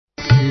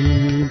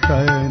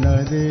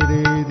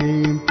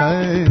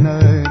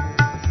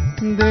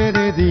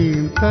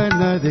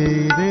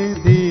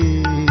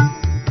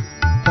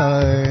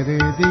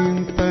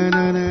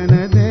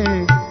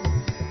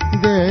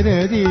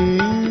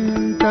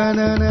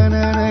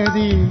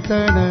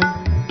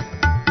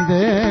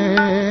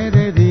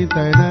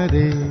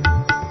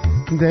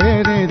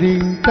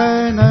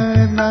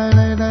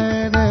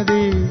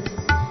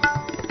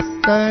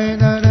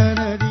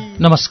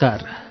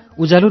नमस्कार।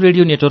 उज्यालो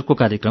रेडियो नेटवर्कको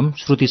कार्यक्रम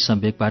श्रुति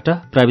सम्वेकबाट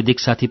प्राविधिक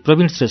साथी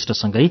प्रवीण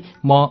श्रेष्ठसँगै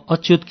म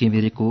अच्युत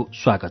घिमिरेको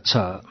स्वागत छ।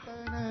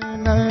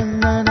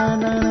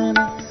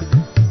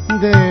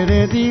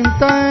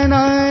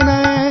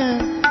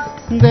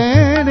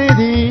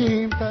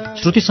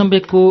 श्रुति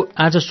सम्वेकको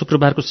आज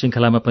शुक्रबारको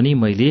श्रृंखलामा पनि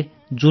मैले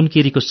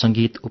जुनकिरीको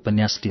संगीत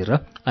उपन्यास लिएर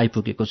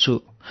आइपुगेको छु।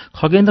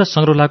 खगेन्द्र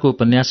संग्रौलाको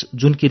उपन्यास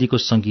जुनकिरीको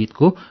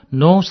संगीतको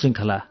 9औं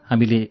श्रृंखला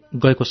हामीले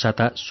गएको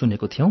साता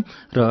सुनेको थियौं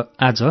र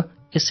आज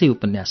यसै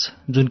उपन्यास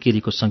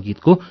जुनकिरीको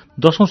संगीतको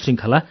 10औं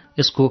श्रृंखला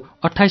यसको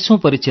 28औं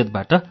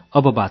परिच्छेदबाट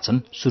अब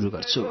वाचन शुरू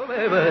गर्छु।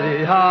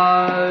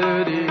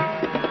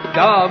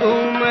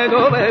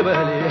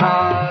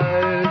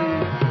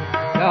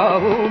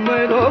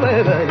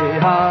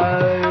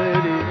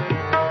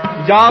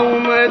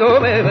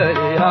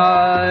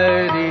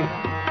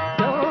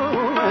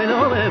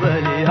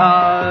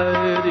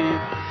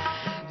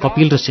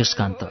 कपिल र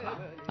शेषकान्त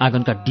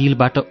आँगनका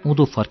डिलबाट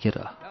उँधो फर्केर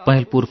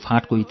पहेलपुर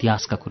फाँटको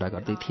इतिहासका कुरा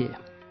गर्दै थिए।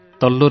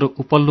 तल्लो र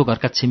उपल्लो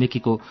घरका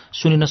छिमेकीको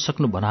सुनिन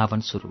सक्नु भनावन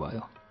सुरु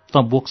भयो।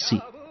 त बोक्सी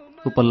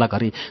उपल्ला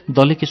घरे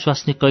दलेकी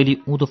स्वास्नी कैली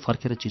उँधो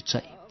फर्केर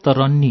चिच्चाई, त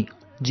रन्नी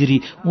जिरी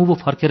उँभो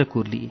फर्केर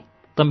कुर्ली,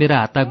 त मेरा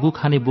हाता गु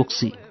खाने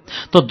बोक्सी,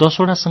 त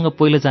 10वटासँग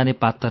पहिला जाने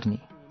पातर्नी,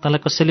 तँलाई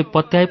कसैले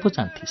पत्याए पो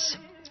जान्थिस्,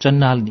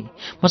 चन्नाल्नी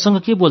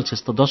मसँग के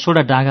बोल्छेस् त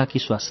 10वटा डाँगा कि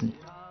स्वास्नी,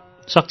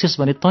 सक्छेस्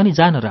भने त नि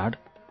जान राड,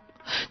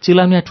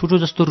 चिलाउनिया ठुटो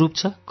जस्तो रूप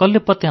छ, कसले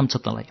पत्याम्छ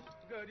तँलाई।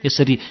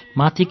 यसरी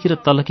माथिकी र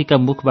तलकीका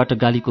मुखबाट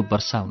गालीको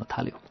वर्षा हुन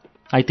थाल्यो।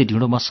 आइते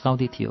ढिँडो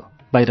मस्काउँदै थियो,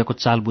 बाहिरको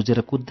चाल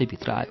बुझेर कुद्दै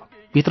भित्र आयो।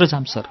 भित्र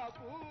जाम सर।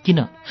 किन?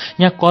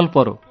 यहाँ कल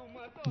परो।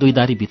 दुई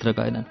दारी भित्र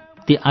गएनन्।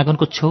 ती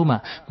आँगनको छेउमा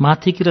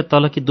माथिकी र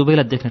तलकी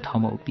दुवैलाई देख्ने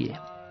ठाउँमा उभिए।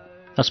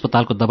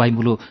 अस्पतालको दबाई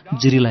मुलो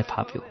जिरीलाई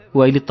फाप्यो। ऊ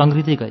अहिले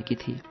तङ्ग्रिँदै गएकी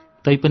थिए।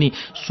 तैपनि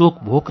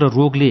शोक भोक र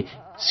रोगले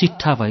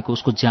सिट्ठा भएको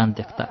उसको ज्यान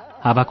देख्दा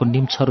हावाको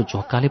निम्छरो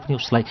झोक्काले पनि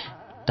उसलाई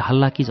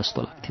ढाल्ला कि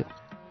जस्तो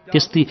लाग्थ्यो।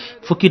 त्यस्तै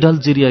फुकीढल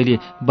जिरी अहिले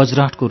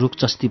बज्राटको रुख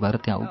चस्ती भएर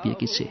त्यहाँ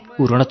उभिएकी छे।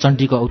 ऊ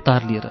रणचण्डीको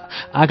अवतार लिएर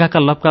आगाका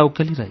लप्का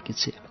उकेलिरहेकी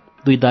छे।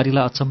 दुई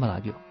दारीलाई अचम्म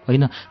लाग्यो।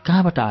 होइन,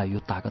 कहाँबाट आयो यो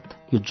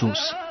तागत, यो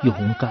जोस, यो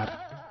हुङ्कार?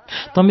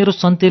 त मेरो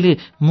सन्तेले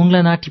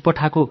मुङलाई नाटी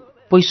पठाएको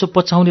पैसो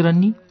पचाउने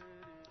रन्नी?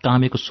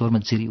 कामेको स्वरमा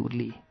जिरी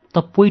उर्ली।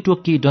 त पोइ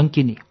टोकी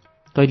डङ्किनी।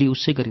 कैली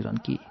उसै गरी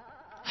रन्की।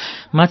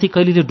 माथि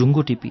कैलीले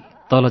ढुङ्गो टिपी,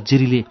 तल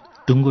जिरीले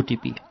ढुङ्गो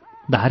टिपी।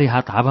 धारे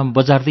हात हावामा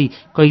बजार्दै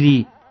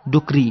कैली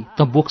डुक्री,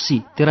 त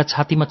बोक्सी तेरा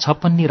छातीमा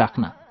छप्पन्नी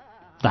राख्ना।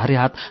 धारे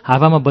हात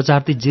हावामा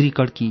बजार्दै जिरी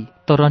कड्की,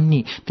 त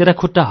रन्नी तेरा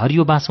खुट्टा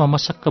हरियो बाँसमा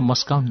मसक्क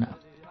मस्काउन्न।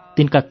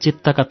 तिनका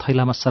चित्तका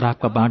थैलामा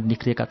शराबका बाँड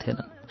निख्रिएका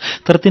थिएनन्,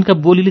 तर तिनका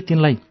बोलीले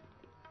तिनलाई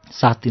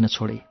साथ दिन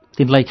छोडे।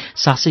 तिनलाई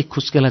सासै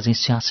खुस्केला झैँ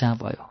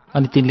स्याँ भयो।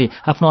 अनि तिनले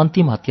आफ्नो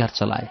अन्तिम हतियार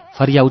चलाए।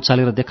 फरिया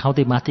उचालेर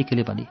देखाउँदै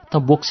माथिकीले भनी, त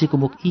बोक्सीको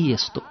मुख यी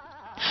यस्तो।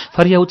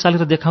 फरिया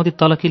उचालेर देखाउँदै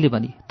तलकीले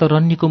भनी, त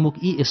रन्नीको मुख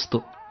यी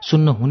यस्तो।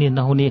 सुन्न हुने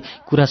नहुने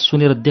कुरा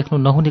सुनेर देख्नु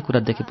नहुने कुरा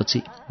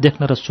देखेपछि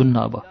देख्न र सुन्न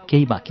अब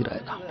केही बाँकी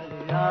रहेन।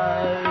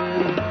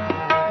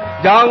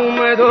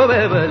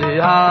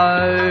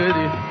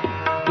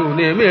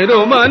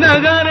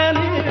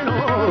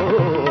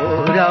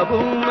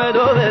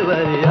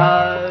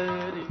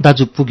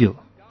 दाजु पुग्यो,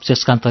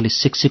 शेषकान्तले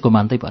सिक्सीको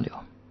मान्दै भन्यो।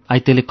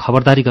 आइतेले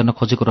खबरदारी गर्न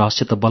खोजेको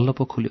रहस्य त बल्ल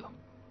पो खुल्यो।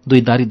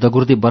 दुई दारी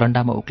दगुर्दै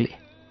बरन्डामा उक्ले।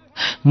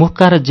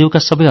 मुखका र जिउका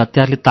सबै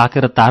हतियारले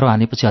ताकेर तारो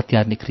हानेपछि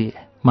हतियार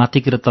निख्रिए।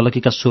 माथिकी र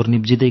तलकीका स्वर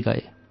निप्जिँदै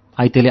गए।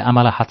 आइतेले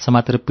आमालाई हात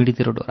समातेर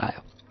पिँढीतिर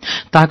डोरायो।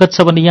 तागत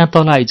छ भने यहाँ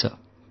तल आइज।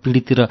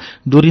 पिँढीतिर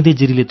डोरिँदै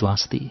जिरीले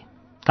ध्वाँस दिए।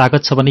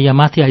 तागत छ भने यहाँ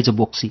माथि आइज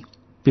बोक्सी।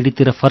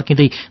 पिँढीतिर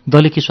फर्किँदै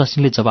दलेकी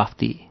स्वास्नीले जवाफ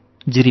दिए।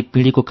 जिरी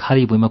पिँढीको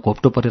खाली भुइँमा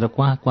घोप्टो परेर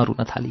क्वाँ क्वाँ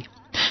रुन थाली।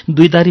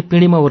 दुई दारी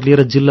पिँढीमा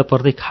ओर्लिएर जिल्ल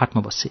पर्दै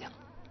खाटमा बसे।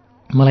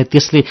 मलाई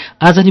त्यसले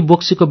आज नि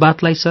बोक्सीको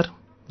बातलाई सर,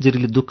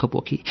 जिरीले दुःख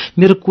पोखी।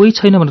 मेरो कोही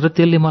छैन भनेर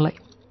त्यसले मलाई।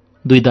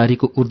 दुई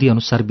दारीको उर्दी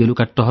अनुसार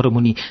बेलुका टहरो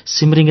मुनि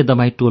सिमरिङ्गे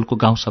दमाई टोलको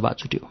गाउँ सभा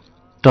छुट्यो।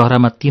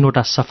 टहरामा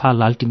 3वटा सफा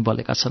लालटिन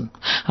बलेका छन्।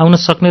 आउन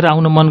सक्ने र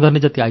आउन मन गर्ने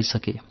जति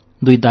आइसके।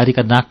 दुई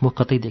दारीका नाकमुख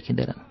कतै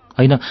देखिँदैनन्।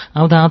 होइन,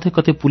 आउँदा आउँदै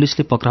कतै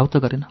पुलिसले पक्राउ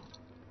त गरेन।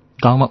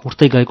 गाउँमा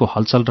उठ्दै गएको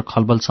हलचल र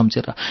खलबल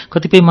सम्झेर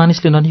कतिपय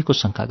मानिसले ननीको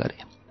शङ्का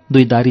गरे।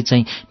 दुई दारी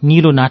चाहिँ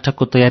निलो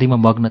नाटकको तयारीमा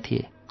मग्न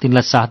थिए।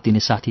 तिनलाई साथ दिने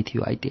साथी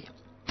थियो आइते।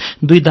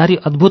 दुई दारी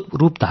अद्भुत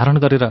रूप धारण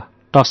गरेर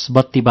टस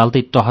बत्ती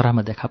बाल्दै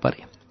टहरामा देखा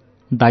परे।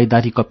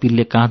 दाईदारी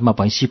कपिलले काँधमा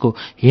भैँसीको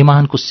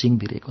हेमानको सिङ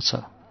भिरेको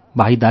छ।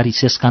 भाइदारी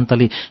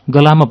शेषकान्तले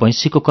गलामा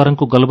भैँसीको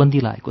करङको गलबन्दी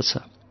लाएको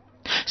छ।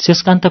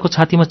 शेषकान्तको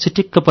छातीमा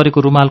चिटिक्क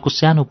परेको रुमालको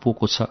सानो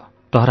पोको छ।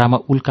 टहरामा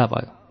उल्का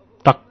भयो।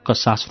 टक्क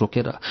सास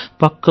रोकेर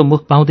पक्क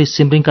मुख पाउँदै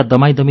सिमरिङका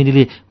दमाई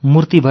दमिनीले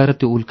मूर्ति भएर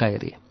त्यो उल्का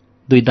हेरे।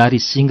 दुई दारी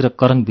सिंह र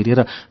करङ भिरेर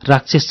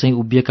राक्षस चाहिँ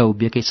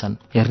उभिएकै छन्।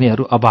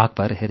 हेर्नेहरू अबाक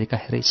भएर हेरेका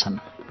हेरै छन्।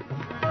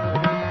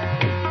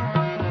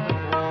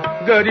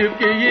 गरीब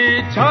की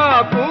इच्छा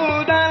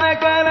पूर्ण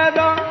कर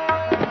दो,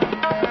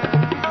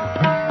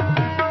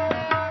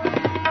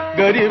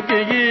 गरीब की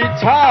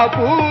इच्छा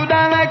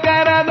पूर्ण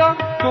कर दो,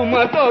 तुम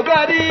तो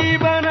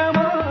गरीब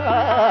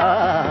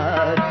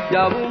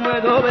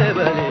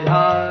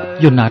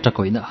यो नाटक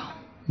होइन।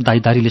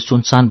 दाइदारीले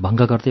सुनसान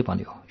भङ्ग गर्दै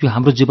भन्यो, यो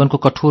हाम्रो जीवनको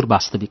कठोर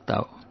वास्तविकता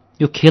हो।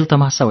 यो खेल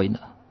तमासा होइन।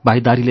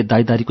 भाइदारीले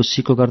दाइदारीको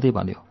सिको गर्दै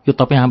भन्यो, यो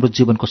तपाईँ हाम्रो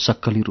जीवनको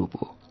सक्कली रूप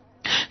हो।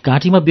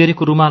 घाँटीमा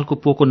बेरेको रुमालको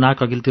पोको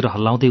नाक अघिल्तिर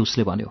हल्लाउँदै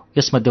उसले भन्यो,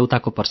 यसमा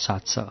देउताको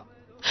प्रसाद छ।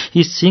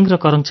 यी सिंह र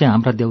करङ चाहिँ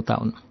हाम्रा देउता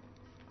हुन्।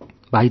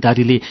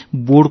 भाइदारीले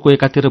बोर्डको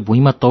एकातिर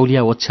भुइँमा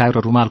तौलिया ओछ्याएर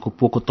रुमालको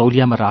पोको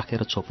तौलियामा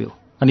राखेर छोप्यो।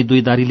 अनि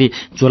दुई दारीले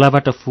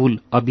झोलाबाट फूल,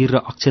 अबीर र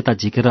अक्षता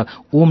झिकेर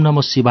ओम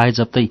नमो शिवाय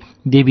जप्दै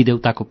देवी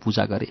देउताको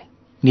पूजा गरे।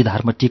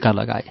 निधारमा टीका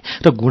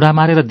लगाए र घुँडा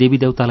मारेर देवी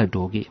देउतालाई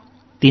ढोगे।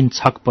 3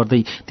 छक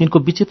पर्दै तिनको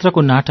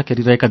विचित्रको नाटक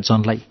हेरिरहेका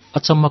जनलाई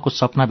अचम्मको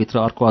सपनाभित्र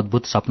अर्को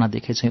अद्भुत सपना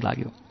देखे चाहिँ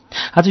लाग्यो।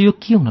 आज यो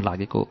के हुन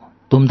लागेको?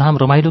 धुमधाम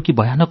रमाइलो कि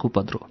भयानक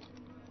उपद्रो?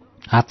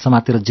 हात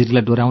समातेर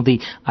जिरीलाई डोर्याउँदै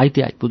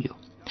आइते आइपुग्यो।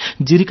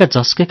 जिरीका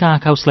झस्केका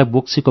आँखा उसलाई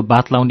बोक्सीको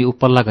बात लाउने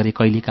उपल्ला गरी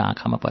कैलीका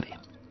आँखामा परे।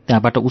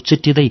 त्यहाँबाट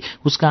उचिट्टिँदै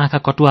उसका आँखा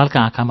कटुवालका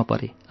आँखामा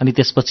परे। अनि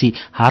त्यसपछि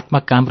हातमा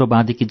काम्रो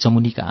बाँधेकी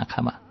जमुनीका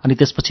आँखामा। अनि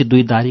त्यसपछि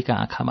दुई दारीका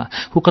आँखामा।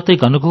 ऊ कतै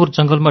घनघोर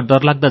जंगलमा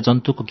डरलाग्दा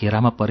जन्तुको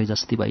घेरामा परे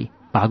जस्ती भई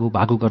भागु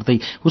भागु गर्दै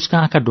उसका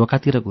आँखा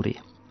ढोकातिर घुरे।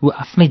 ऊ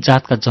आफ्नै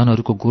जातका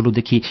जनहरूको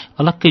गोलोदेखि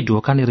अलग्गै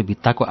ढोकानेर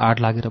भित्ताको आड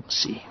लागेर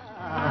बसी।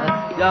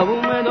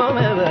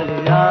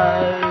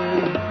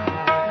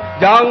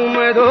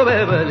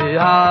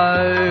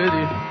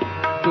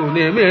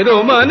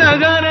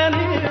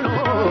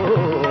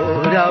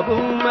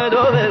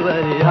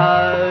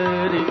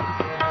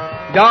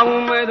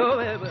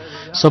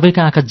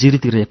 सबैका आँखा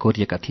जिरीतिर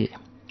एकोरिएका थिए।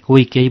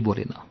 कोही केही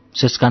बोलेन।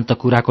 शेषकान्त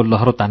कुराको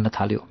लहरो तान्न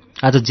थाल्यो।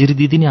 आज जिरी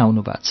दिदी नै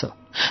आउनु भएको छ।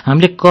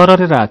 हामीले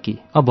कररेर आकी।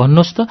 अब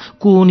भन्नुहोस् त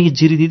को हुन् यी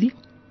जिरी दिदी?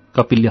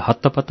 कपिलले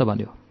हत्तपत्त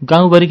भन्यो,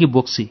 गाउँभरिकी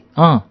बोक्सी।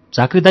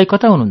 झाँक्री दाई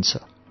कता हुनुहुन्छ?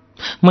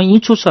 म यहीँ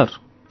छु सर।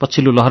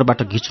 पछिल्लो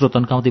लहरबाट घिच्रो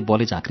तन्काउँदै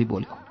बले झाँक्री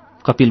बोल्यो।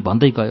 कपिल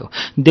भन्दै गयो,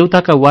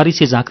 देउताका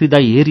वारिसे झाँक्री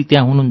दाई हेरी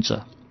त्यहाँ हुनुहुन्छ।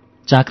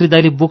 झाँक्री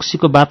दाईले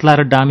बोक्सीको बात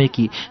लाएर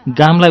डामेकी,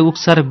 गामलाई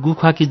उक्साएर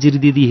गुखाकी जिरी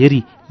दिदी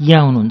हेरी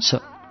यहाँ हुनुहुन्छ।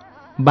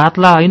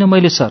 बातला होइन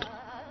मैले सर।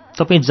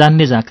 तपाईँ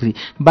जान्ने झाँक्री।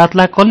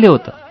 बातला कसले हो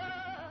त?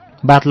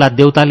 बातला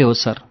देउताले हो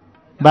सर।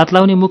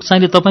 बातलाउने मुख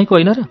चाहिँले तपाईँको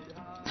होइन र?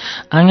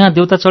 आँगा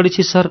देउता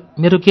चढेपछि सर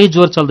मेरो केही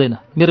जोर चल्दैन।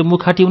 मेरो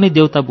मुखाटी उनै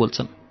देउता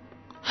बोल्छन्।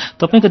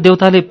 तपाईँको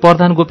देउताले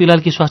प्रधान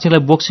गोपीलालकी स्वास्नीलाई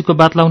बोक्सीको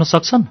बात लाउन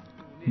सक्छन्?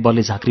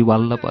 बलले झाँक्री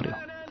वाल्ल पर्यो।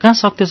 कहाँ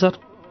सक्थे सर?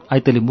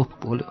 आइतेले मुख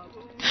बोल्यो।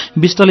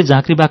 विष्टले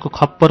झाँक्री बाको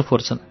खप्पर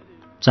फोर्छन्।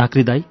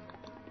 झाँक्री दाई?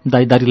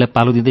 दाईदारीलाई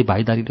पालो दिँदै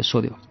भाइदारीले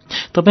सोध्यो,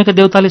 तपाईँका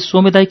देउताले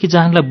सोमेदाईकी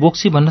जहानलाई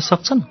बोक्सी भन्न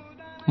सक्छन्?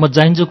 म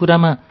जाइन्जो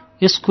कुरामा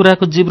यस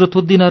कुराको जिब्रो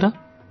थुत्दिन र?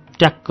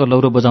 ट्याक्क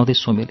लौरो बजाउँदै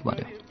सोमेले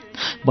भन्यो,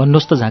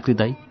 भन्नुहोस् त झाँक्री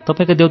दाई,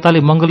 तपाईँका देउताले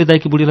मङ्गली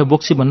दाईकी बुढीलाई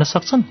बोक्सी भन्न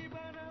सक्छन्?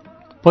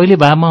 पहिले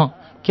भए म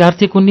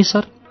क्यार्थे कुन्नी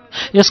सर।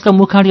 यसका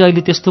मुखाडी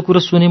अहिले त्यस्तो कुरो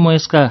सुने म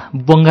यसका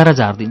बङ्गारा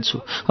झार्दिन्छु।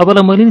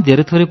 अबलाई मैले नि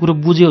धेरै थोरै कुरो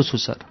बुझेको छु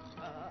सर।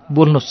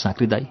 बोल्नुहोस्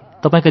झाँक्री दाई,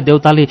 तपाईँका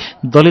देउताले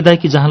दले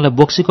दाईकी जहानलाई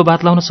बोक्सीको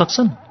बात लाउन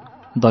सक्छन्?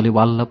 दले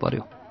वाल्ल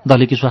पर्यो।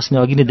 दलेकी स्वास्नी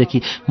अघि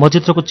नैदेखि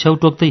मचित्रको छेउ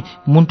टोक्दै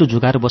मुन्टु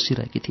झुकाएर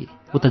बसिरहेकी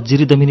थिए। उता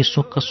जिरी दमिनी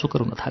सुक्क सुक्क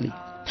हुन थाली।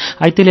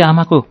 आइतेले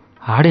आमाको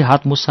हाडे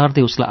हात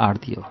मुसार्दै उसलाई आड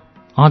दियो।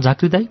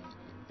 झाँक्री दाई?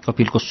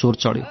 कपिलको स्वर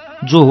चढ्यो।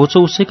 जो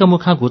होचो उसैका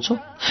मुखा घोचो।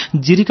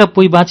 जिरीका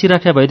पोइ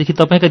बाँचिराख्या भएदेखि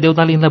तपाईँका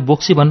देउताले यिनलाई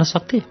बोक्सी भन्न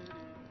सक्थे?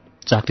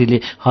 झाँक्रीले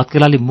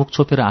हत्केलाले मुख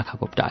छोपेर आँखा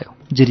घोप्टायो।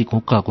 जिरी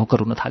घोक्क घोक्क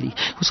रुन थाली।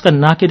 उसका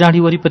नाके डाँडी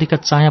वरिपरिका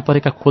चाया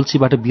परेका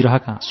खोल्सीबाट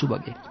बिरहका आँसु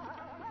बगे।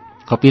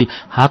 कपिल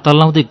हात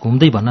हल्लाउँदै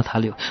घुम्दै भन्न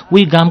थाल्यो,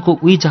 उही गामको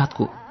उही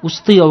जातको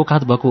उस्तै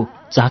औकात भएको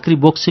झाँक्री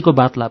बोक्सीको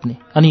बात लाप्ने,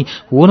 अनि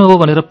हो नहो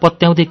भनेर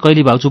पत्याउँदै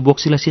कैली भाउजू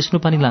बोक्सीलाई सिस्नु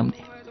पनि लाम्ने,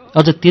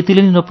 अझ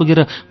त्यतिले नै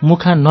नपुगेर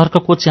मुखा नर्क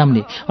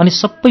कोच्याम्ने, अनि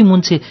सबै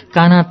मुन्छे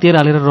काना तेल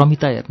हालेर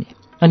रमिता हेर्ने,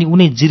 अनि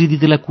उनी जिरी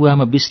दिदीलाई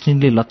कुवामा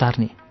बिस्निनले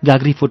लतार्ने,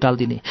 गाग्री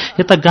फुटाल्दिने,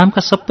 यता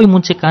गामका सबै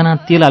मुन्छे काना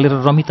तेल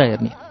हालेर रमिता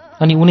हेर्ने,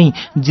 अनि उनी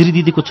जिरी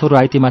दिदीको छोरो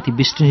आइतेमाथि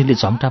बिस्निनले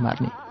झम्टा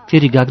मार्ने,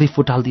 फेरि गाग्री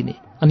फुटाल्दिने,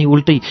 अनि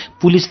उल्टै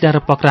पुलिस ल्याएर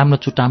पक्राम्न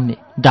चुटाम्ने,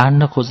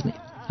 डाँड्न खोज्ने,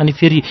 अनि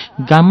फेरि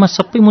गाममा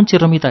सबै मुन्छे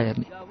रमिता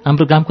हेर्ने।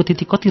 हाम्रो गामको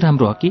तिथि कति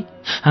राम्रो हो कि?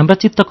 हाम्रा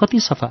चित्त कति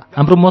सफा,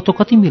 हाम्रो मतो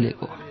कति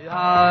मिलेको।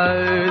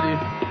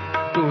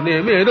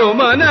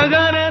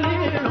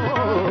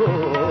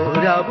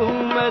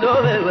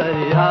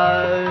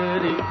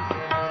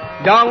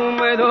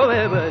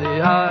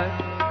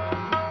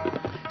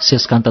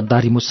 शेषकान्त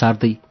दारी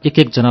मुसार्दै एक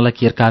एक जनालाई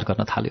केरकार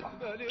गर्न थाल्यो।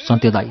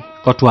 सन्ते दाई,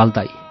 कटुवाल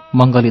दाई,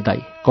 मङ्गले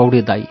दाई,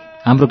 कौडे दाई,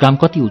 हाम्रो गाम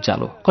कति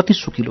उज्यालो, कति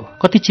सुकिलो,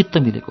 कति चित्त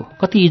मिलेको,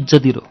 कति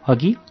इज्जतिरो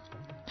अघि।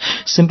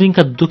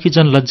 सिमरिङका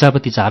दुखीजन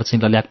लज्जावती झार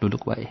चाहिँ लल्याक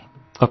लुलुक भए।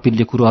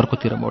 कपिलले कुरो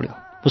अर्कोतिर मोड्यो।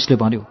 उसले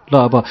भन्यो, ल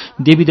अब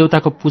देवी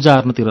देउताको पूजा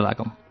अर्नतिर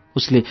लागौँ।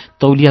 उसले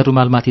तौलिया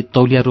रुमालमाथि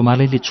तौलिया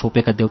रुमालैले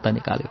छोपेका देउता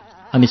निकाल्यो।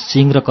 अनि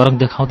सिंह र करङ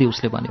देखाउँदै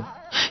उसले भन्यो,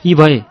 यी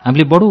भए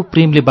हामीले बडो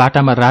प्रेमले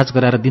बाटामा राज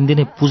गराएर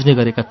दिनदिनै पुज्ने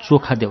गरेका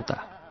चोखा देउता।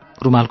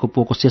 रुमालको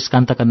पोको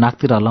शेषकान्तका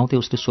नाकतिर हल्लाउँदै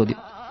उसले सोध्यो,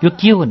 यो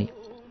के हो नि?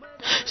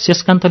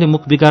 शेषकान्तले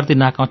मुख बिगार्दै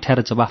नाक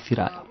अँठ्याएर जवाफ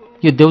फिरायो,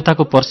 यो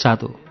देउताको प्रसाद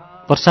हो।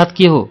 प्रसाद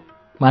के हो?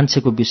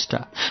 मान्छेको बिष्टा,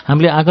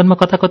 हामीले आँगनमा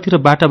कता कति र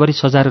बाटाभरि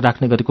सजाएर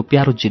राख्ने गरेको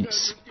प्यारो जिनिस।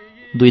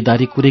 दुई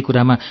दारी कुरै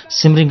कुरामा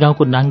सिमरिङ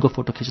गाउँको नाङ्गो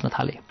फोटो खिच्न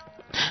थाले।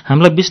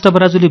 हामीलाई बिष्ट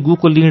बराजुले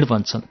गुको लिँड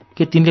भन्छन्,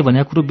 के तिनले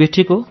भनेको कुरो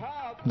बेठिक हो?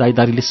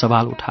 दाइदारीले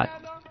सवाल उठायो।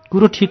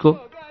 कुरो ठिक हो,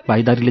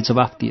 भाइदारीले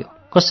जवाफ दियो।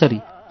 कसरी?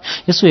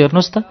 यसो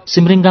हेर्नुहोस् त,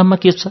 सिमरिङ गाउँमा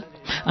के छ?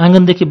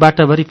 आँगनदेखि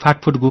बाटाभरि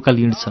फाटफुट गुका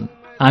लिँड छन्।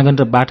 आँगन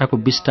र बाटाको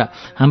बिष्टा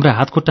हाम्रा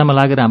हातखुट्टामा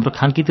लागेर हाम्रो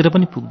खान्कीतिर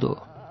पनि पुग्दो हो।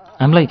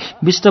 हामीलाई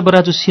बिष्ट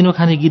बराजु सिनो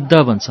खाने गिद्ध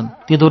भन्छन्,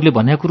 तिनीहरूले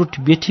भनेको कुरो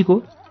बेठिक हो?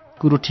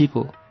 कुरो ठिक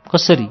हो।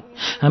 कसरी?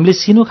 हामीले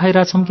सिनो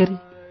खाइरहेछौँ के अरे?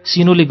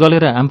 सिनोले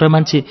गलेर हाम्रा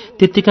मान्छे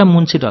त्यत्तिका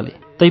मुन्छे डले,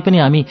 तैपनि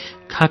हामी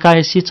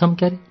खाकाएसी छौँ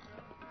क्यारे?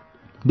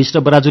 बिष्ट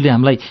बराजुले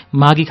हामीलाई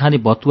मागी खाने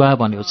भतुवा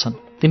भन्यो छन्,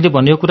 तिनले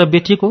भनेको कुरा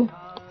बेठिक हो?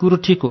 कुरो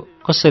ठिक हो।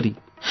 कसरी?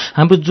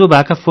 हाम्रो जो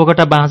भाका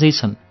फोगटा बाँझै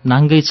छन्,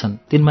 नाङ्गै छन्,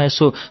 तिनमा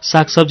यसो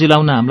सागसब्जी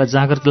लाउन हामीलाई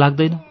जाँगर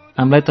लाग्दैन?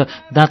 हामीलाई त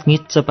दाँत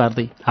घिच्च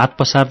पार्दै हात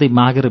पसार्दै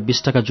मागेर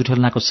बिष्टका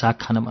जुठेल्नाको साग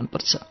खान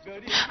मनपर्छ।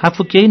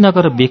 आफू केही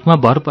नगर भेकमा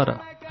भर पर।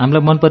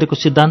 हामीलाई मन परेको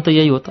सिद्धान्त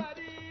यही हो त।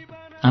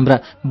 हाम्रा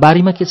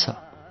बारीमा के छ?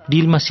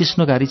 डिलमा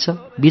सिस्नो गाडी छ,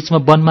 बीचमा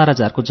बनमारा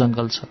झारको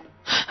जङ्गल छ।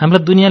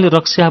 हामीलाई दुनियाँले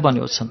रक्स्या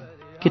भन्यो छन्,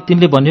 के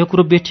तिनले भन्यो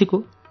कुरो बेठिक हो?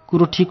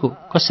 कुरो ठिक हो।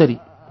 कसरी?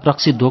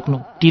 रक्सी धोक्नु,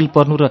 टिल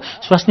पर्नु र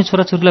स्वास्नी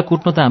छोराछोरीलाई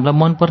कुट्नु त हामीलाई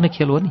मनपर्ने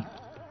खेल हो नि।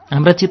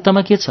 हाम्रा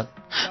चित्तमा के छ?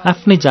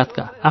 आफ्नै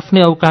जातका,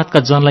 आफ्नै औकातका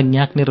जनलाई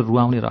न्याक्ने र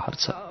रुवाउने रहर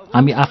छ।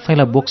 हामी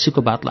आफैलाई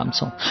बोक्सीको बात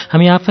लान्छौँ,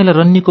 हामी आफैलाई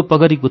रन्नीको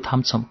पगरी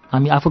गुथाम्छौँ,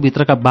 हामी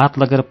आफूभित्रका बात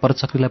लगेर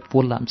परचक्रीलाई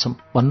पोल लान्छौँ।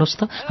 भन्नुहोस्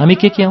त, हामी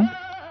के हौँ?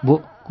 भो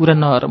कुरा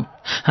नहरौँ,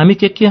 हामी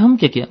के हौँ?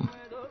 के हौँ?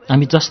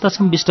 हामी जस्ता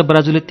छौँ बिष्ट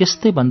बराजुले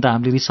त्यस्तै भन्दा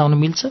हामीले रिसाउन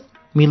मिल्छ?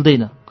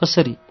 मिल्दैन।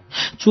 कसरी?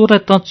 चोरलाई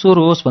त चोर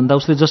होस् भन्दा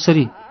उसले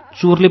जसरी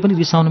चोरले पनि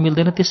रिसाउन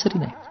मिल्दैन त्यसरी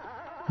नै।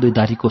 दुई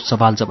दारीको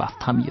सवाल जवाफ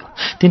थामियो।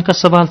 तिनका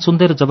सवाल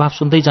सुन्दै र जवाफ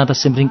सुन्दै जाँदा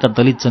सिमरिङका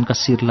दलित जनका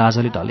शिर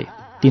लाजले ढले।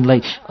 तिनलाई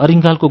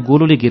अरिङ्गालको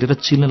गोलोले घेरेर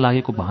चिल्न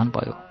लागेको भान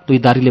भयो। दुई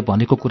दारीले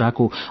भनेको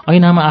कुराको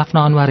ऐनामा आफ्ना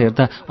अनुहार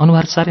हेर्दा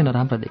अनुहार साह्रै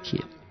नराम्रा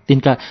देखिए।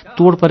 तिनका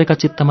तोड परेका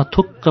चित्तमा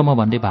थुक्क म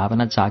भन्ने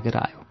भावना जागेर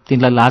आयो।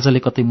 तिनलाई लाजले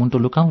कतै मुन्टो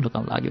लुकाउँ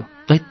लाग्यो।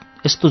 दैत,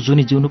 यस्तो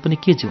जुनी जिउनु पनि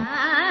के जिउ?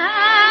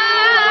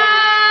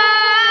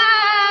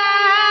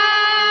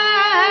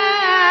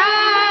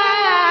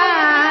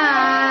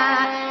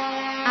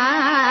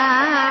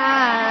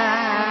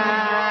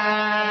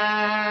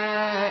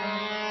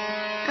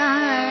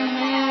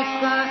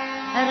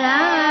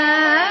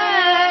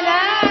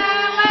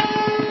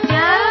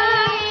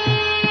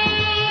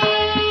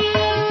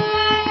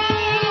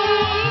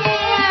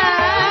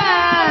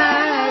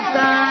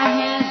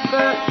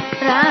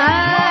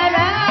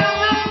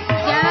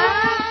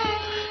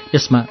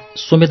 यसमा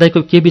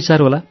सोमेदाईको के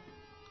विचार होला?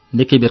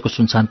 निकै बेरको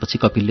सुनसानपछि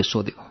कपिलले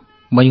सोध्यो।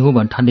 मै हुँ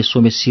भन्ठान्ने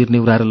सोमे शिर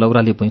नेउराएर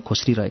लौराले भुइँ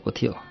खोस्रिरहेको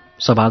थियो।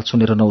 सवाल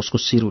सुनेर न उसको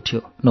शिर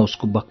उठ्यो न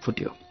उसको बक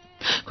फुट्यो।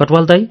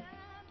 कटवाल दाई?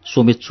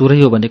 सोमे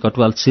चोरै हो भने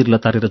कटवाल शिर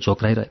लतारेर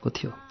झोक्राइरहेको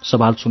थियो।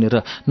 सवाल सुनेर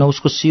न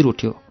उसको शिर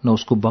उठ्यो न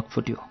उसको बक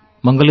फुट्यो।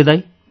 मङ्गले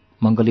दाई?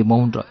 मङ्गले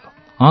मौन रह्यो।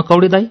 हँ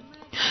कौडे दाई?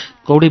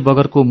 कौडे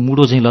बगरको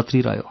मुडो झैँ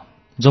लत्रिरह्यो।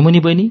 जमुनी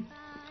बहिनी?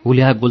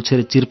 हुल्या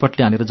गोल्छेर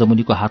चिरपटले हानेर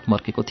जमुनीको हात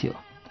मर्केको थियो।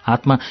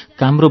 हातमा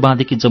काम्रो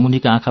बाँधेकी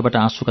जमुनीका आँखाबाट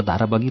आँसुका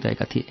धारा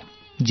बगिरहेका थिए।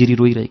 जिरी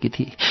रोइरहेकी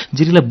थिए।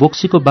 जिरीलाई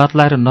बोक्सीको बात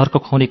लाएर नर्क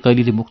खुवाउने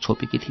कैलीले मुख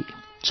छोपेकी थिए।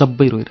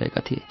 सबै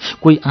रोइरहेका थिए,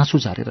 कोही आँसु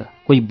झारेर,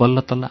 कोही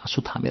बल्ल तल्ल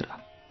आँसु थामेर।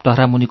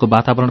 टहरामुनिको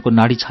वातावरणको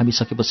नाडी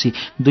छामिसकेपछि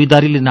दुई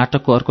दारीले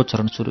नाटकको अर्को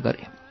चरण सुरु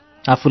गरे।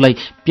 आफूलाई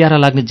प्यारा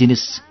लाग्ने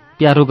जिनिस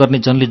प्यारो गर्ने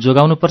जनले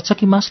जोगाउनुपर्छ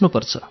कि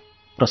मास्नुपर्छ?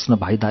 प्रश्न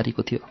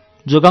भाइदारीको थियो।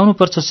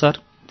 जोगाउनुपर्छ सर,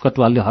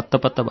 कटवालले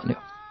हत्तपत्त भन्यो।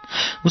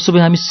 उसो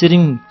भए हामी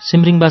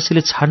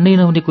सिमरिङवासीले छाड्नै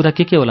नहुने कुरा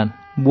के होलान्?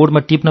 बोर्डमा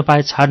टिप्न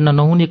पाए छाड्न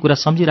नहुने कुरा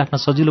सम्झिराख्न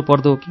सजिलो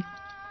पर्दो हो कि?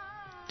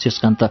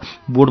 शेषकान्त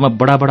बोर्डमा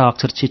बडा बडा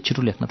अक्षर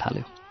छिटछिटो लेख्न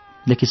थाल्यो।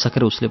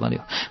 लेखिसकेर उसले भन्यो,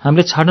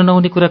 हामीले छाड्न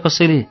नहुने कुरा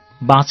कसैले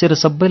बाँचेर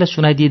सबैलाई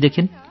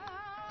सुनाइदिएदेखि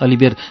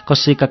अलिबेर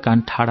कसैका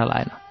कान ठाडा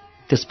लाएन।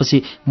 त्यसपछि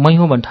मै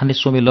हुँ भन्ठान्ने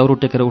सोमे लौरो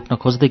टेकेर उठ्न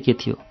खोज्दै के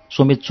थियो?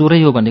 सोमे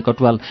चोरै हो भन्ने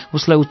कटवाल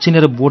उसलाई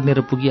उच्चिनेर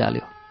बोर्डनेर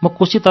पुगिहाल्यो। म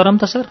कोसी तरम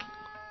त सर?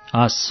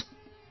 हस्।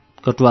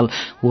 कटवाल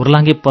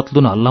होर्लाङ्गे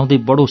पत्लुन हल्लाउँदै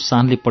बडो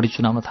शानले पढी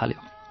सुनाउन थाल्यो।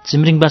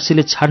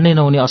 सिमरिङवासीले छाड्नै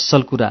नहुने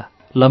असल कुरा।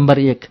 नम्बर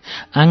 1,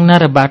 आङ्ना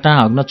र बाटा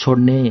हग्न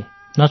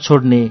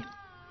नछोड्ने।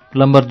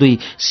 नम्बर 2,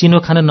 सिनो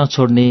खान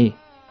नछोड्ने।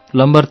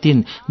 नम्बर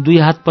 3,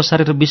 2 हात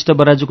पसारेर बिष्ट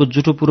बराजुको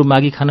जुठो पुरो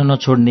मागी खान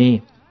नछोड्ने।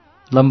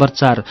 नम्बर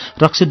 4,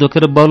 रक्सी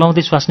धोकेर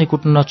बौलाउँदै स्वास्नी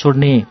कुट्न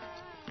नछोड्ने।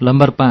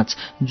 नम्बर 5,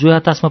 जुवा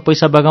तासमा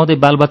पैसा बगाउँदै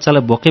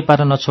बालबच्चालाई भोकै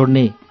पार्न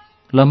नछोड्ने।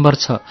 नम्बर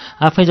 6,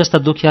 आफै जस्ता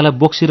दुखियालाई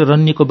बोक्सी र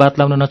रन्नीको बात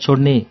लाउन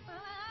नछोड्ने।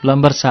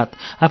 नम्बर 7,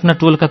 आफ्ना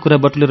टोलका कुरा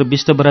बटुलेर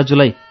बिष्ट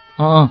बराजुलाई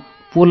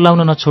पोल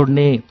लाउन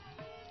नछोड्ने।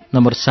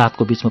 नम्बर 7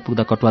 को बीचमा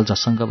पुग्दा कटवाल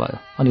झसङ्ग भयो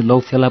अनि लौ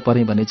फेला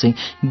परे भने चाहिँ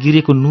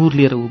गिरेको नुर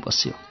लिएर ऊ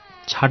बस्यो।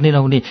 छाड्नै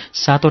नहुने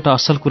 7वटा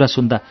असल कुरा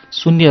सुन्दा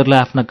सुन्नेहरूलाई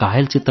आफ्ना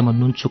घायल चित्तमा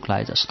नुनचुक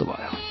लाए जस्तो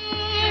भयो।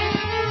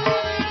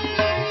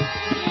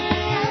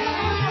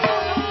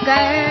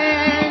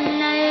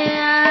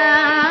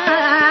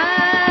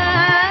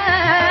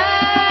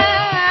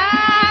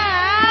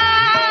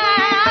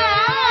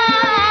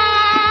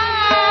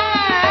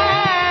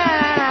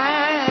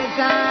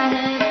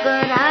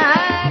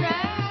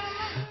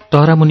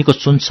 टहरामुनिको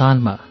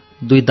सुनसानमा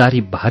दुई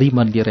दारी भारी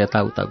मन लिएर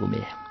यताउता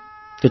घुमे।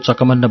 त्यो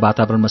चकमन्न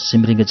वातावरणमा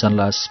सिम्रिङ्गे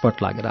जनलाई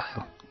स्पट लागेर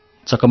आयो।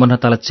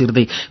 चकमन्नतालाई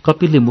चिर्दै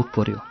कपिलले मुख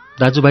पोर्यो।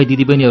 दाजुभाइ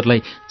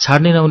दिदीबहिनीहरूलाई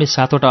छाड्ने नहुने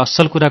 7वटा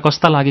असल कुरा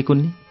कस्ता लागेको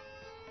नि?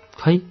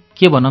 खै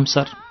के भनौँ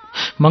सर,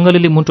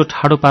 मङ्गलीले मुन्टो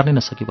ठाडो पार्नै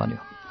नसकी भन्यो।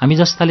 हामी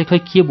जस्ताले खै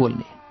के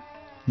बोल्ने?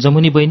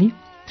 जमुनी बहिनी,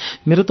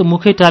 मेरो त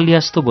मुखै टालिया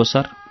जस्तो भो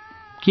सर।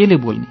 केले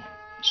बोल्ने?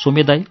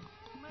 सोमे दाई,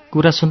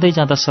 कुरा सुन्दै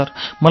जाँदा सर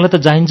मलाई त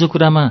जाइन्जो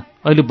कुरामा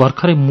अहिले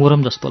भर्खरै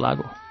मोरम जस्तो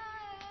लाग्यो।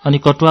 अनि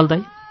कटुवाल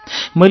दाई,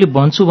 मैले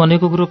भन्छु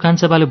भनेको कुरो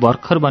कान्छाबाले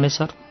भर्खर भने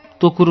सर।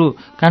 त्यो कुरो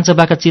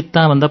कान्छाबाका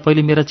चित्ता भन्दा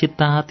पहिले मेरा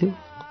चित्ता आथ्यो।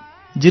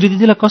 जिरी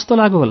दिदीलाई कस्तो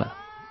लाग्यो होला?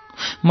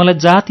 मलाई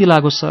जाति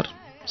लाग्यो सर।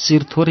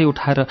 शिर थोरै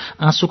उठाएर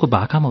आँसुको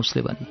भाकामा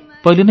उसले भने।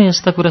 पहिले नै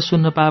यस्ता कुरा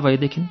सुन्न पाए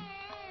भएदेखि।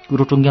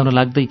 कुरो टुङ्ग्याउन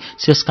लाग्दै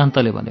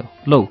शेषकान्तले भन्यो,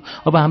 लौ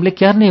अब हामीले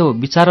क्यार्ने हो,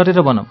 विचार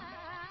गरेर भनौँ।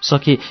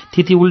 सके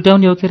थिति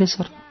उल्ट्याउने हो के रे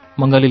सर?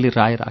 मङ्गलीले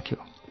राय राख्यो।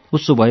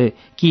 उसो भए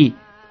कि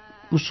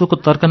उसोको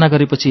तर्कना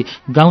गरेपछि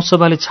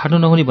गाउँसभाले छाड्नु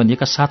नहुने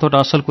भनिएका 7वटा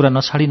असल कुरा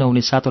नछाडी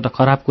नहुने 7वटा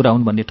खराब कुरा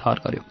हुन् भन्ने ठहर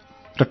गर्यो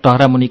र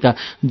टहरामुनिका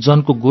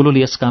जनको गोलोले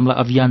यस कामलाई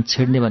अभियान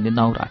छेड्ने भन्ने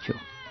नाउँ राख्यो।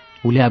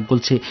 हुल्या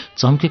गोल्छे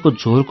झम्केको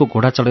झोरको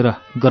घोडा चढेर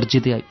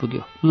गर्जिँदै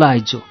आइपुग्यो। ल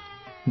आइजो।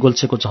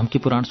 गोल्छेको झम्की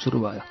पुराण सुरु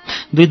भयो।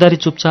 दुई दारी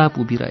चुपचाप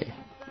उभिरहे।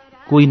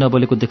 कोही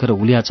नबोलेको देखेर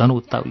हुल्या झन्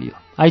उत्ताउलियो।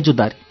 आइजो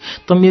दारी,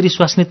 त मेरी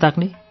स्वास्नी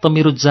ताक्ने, त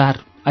मेरो जार,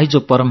 आइजो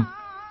परम।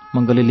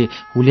 मङ्गलीले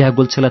हुल्या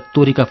गोल्छेलाई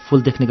तोरीका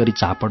फूल देख्ने गरी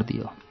झापड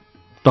दियो।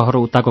 टहरो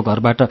उताको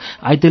घरबाट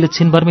आइतेले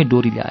छिनभरमै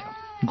डोरी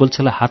ल्यायो।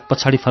 गोल्छेलाई हात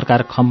पछाडि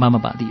फर्काएर खम्बामा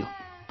बाँधियो।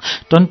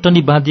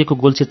 टनटनी बाँधिएको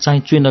गोल्छे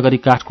चाहिँ चुइ नगरी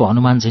काठको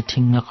हनुमान झैँ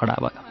ठिङ्ग खडा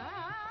भयो।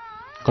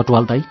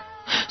 कटुवाल दाई,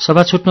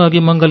 सभा छुट्नु अघि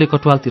मङ्गले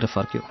कटुवालतिर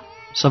फर्क्यो।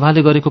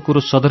 सभाले गरेको कुरो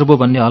सदर्भो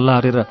भन्ने हल्ला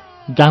हरेर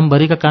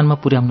गामभरिका कानमा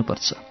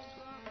पुर्याउनुपर्छ।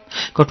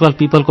 कटुवाल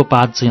पिपलको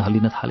पात चाहिँ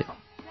हल्लिन थाल्यो।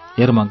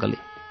 हेर मङ्गले,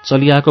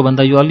 चलिआएको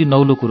भन्दा यो अलि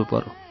नौलो कुरो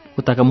पर्यो।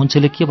 उताका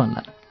मुन्छेले के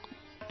भन्लान्?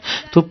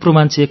 थुप्रो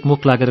मान्छे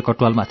एकमुख लागेर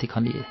कटुवालमाथि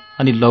खनिए।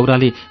 अनि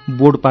लौराले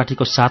बोर्ड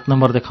पार्टीको 7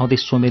 नम्बर देखाउँदै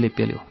सोमेले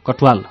पेल्यो।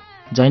 कटुवाल,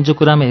 जाइन्जो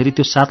कुरामा हेरी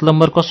त्यो 7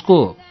 नम्बर कसको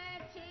हो?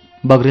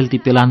 बग्रेल ती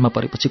पेलानमा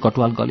परेपछि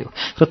कटुवाल गल्यो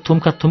र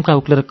थुम्का थुम्का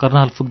उक्लेर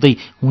कर्नाल फुक्दै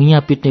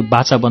हुइयाँ पिट्ने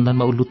बाचा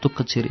बन्धनमा उ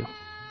लुतुक्क छिर्यो।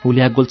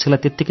 हुल्या गोल्छेलाई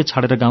त्यत्तिकै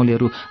छाडेर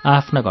गाउँलेहरू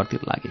आफ्ना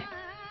घरतिर लागे।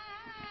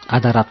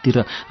 आधा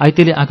राततिर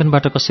आइतेले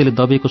आँगनबाट कसैले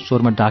दबेको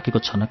स्वरमा डाकेको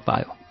छनक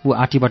पायो। ऊ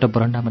आँटीबाट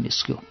बरन्डामा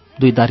निस्क्यो।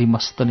 दुई दारी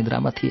मस्त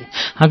निद्रामा थिए।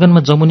 आँगनमा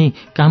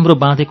जमुनी काम्रो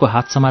बाँधेको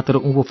हात समातेर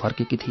उँभो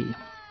फर्केकी थिए।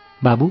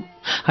 बाबु,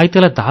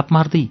 आइतेलाई धाप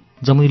मार्दै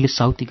जमुनीले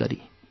साउती गरी,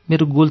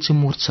 मेरो गोल्छे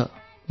मुर्छ,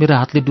 मेरो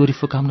हातले डोरी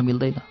फुकाउन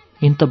मिल्दैन।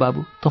 हिँड त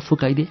बाबु, त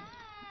फुकाइदे।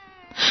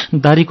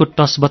 दारीको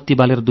टस बत्ती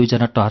बालेर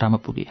दुईजना टहरामा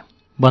पुगे।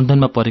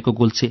 बन्धनमा परेको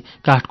गोल्छे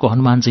काठको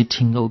हनुमान चाहिँ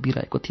ठिङ्ग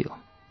उभिरहेको थियो।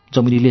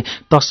 जमुनीले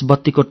टस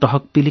बत्तीको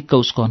टहक पिलिक्क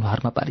उसको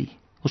अनुहारमा पारी।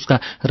 उसका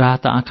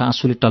रात आँखा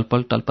आँसुले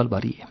टलपल टलपल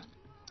भरिए।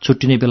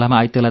 छुट्टिने बेलामा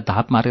आइतेलाई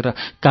धाप मारेर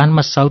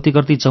कानमा साउती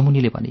गर्दै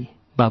जमुनीले भने,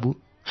 बाबु,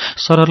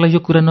 सरहरूलाई यो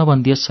कुरा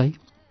नभनिदिएस् है।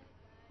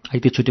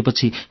 आइते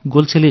छुटेपछि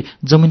गोल्छेले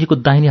जमुनीको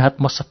दाहिने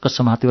हात मसक्क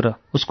समात्यो र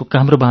उसको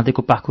काम्रो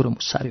बाँधेको पाखुरो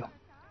मुसार्यो।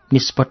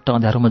 निष्पट्ट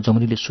अँध्यारोमा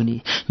जमुनीले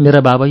सुनी, मेरा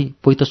बाबै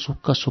पोइ त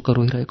सुक्क सुक्क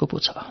रोइरहेको पो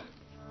छ।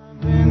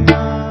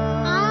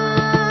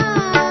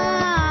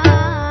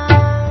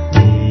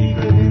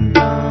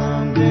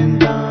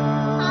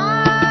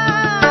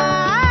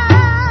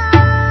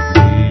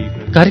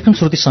 कार्यक्रम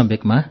श्रुति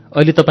सम्वेकमा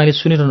अहिले तपाईँले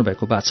सुनिरहनु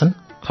भएको वाचन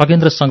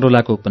खगेन्द्र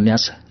सङ्ग्रौलाको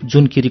उपन्यास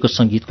जुनकिरीको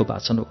सङ्गीतको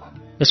वाचन हो।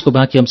 यसको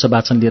बाँकी अंश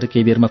वाचन लिएर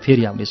केही बेरमा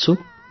फेरि आउनेछु।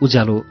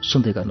 उज्यालो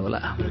सुन्दै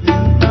गर्नुहोला।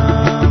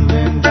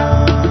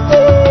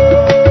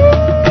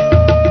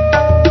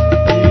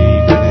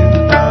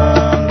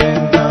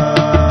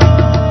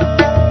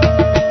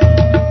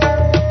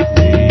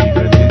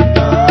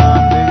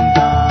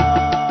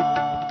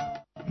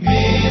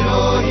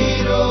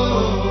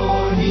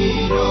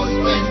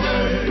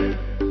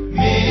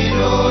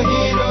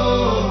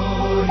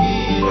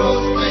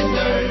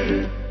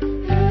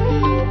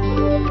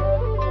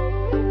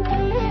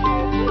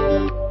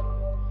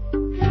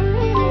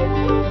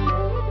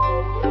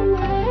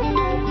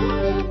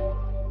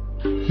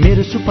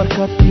 सुपर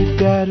कति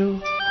प्यारो,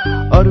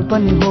 अरू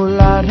पनि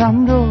होला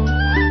राम्रो,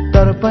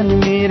 तर पनि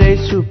मेरै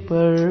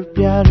सुपर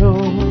प्यारो।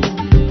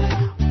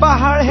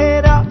 पहाड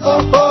हेर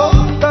ओहो,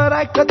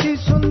 तराई कति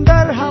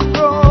सुन्दर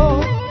हाम्रो,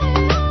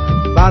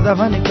 बाधा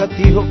भने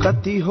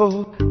कति हो,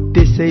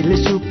 त्यसैले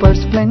सुपर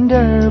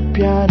स्प्लेन्डर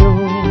प्यारो।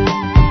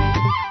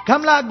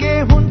 घाम लागे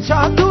हुन्छ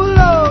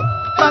धुलो,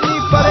 पानी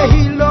परे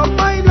हिलो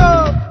पहिलो,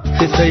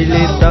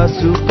 त्यसैले त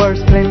सुपर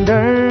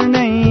स्प्लेन्डर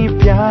नै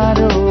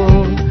प्यारो।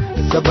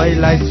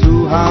 सबैलाई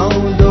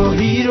सुहाउँदो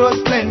हिरो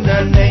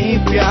स्प्लेन्डर नै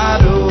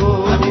प्यारो।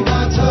 हामीमा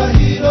छ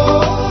हिरो,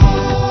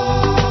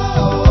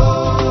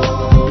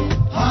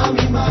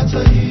 हामीमा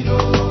छ hero.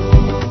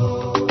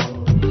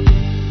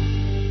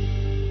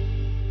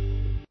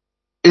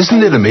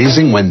 Isn't it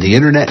amazing when the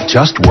internet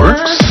just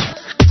works?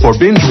 For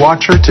binge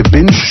watcher to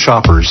binge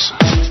shoppers.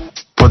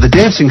 For the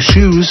dancing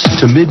shoes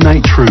to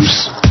midnight truce.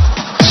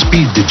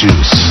 Speed the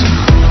juice.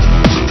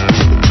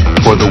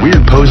 For the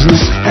weird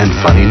poses and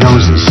funny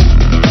noses.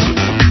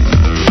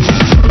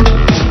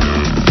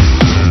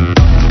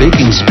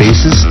 Baking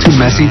spaces to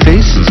messy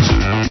faces.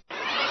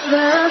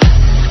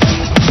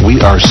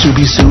 We are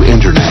Subisu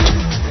Internet.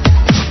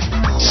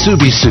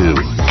 Subisu,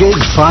 gig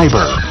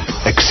fiber,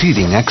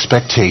 exceeding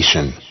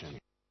expectation.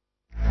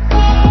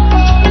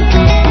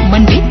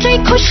 मनभित्रै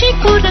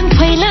खुशीको रङ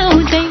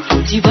फैलाउँदै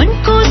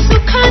जीवनको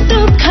सुख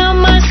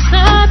दुःखमा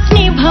साथ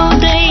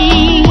निभाउँदै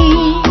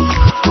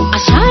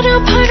आशा र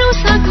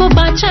भरोसाको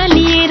बाचा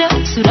लिएर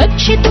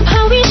सुरक्षित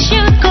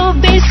भविष्यको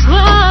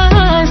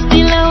विश्वास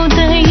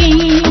दिलाउँदै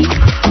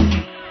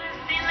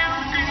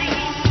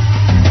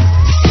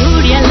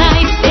सूर्य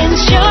लाइफ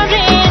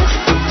इन्स्योरेन्स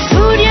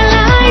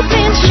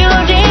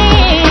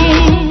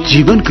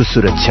जीवनको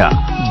सुरक्षा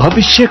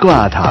भविष्यको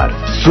आधार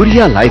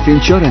सूर्य लाइफ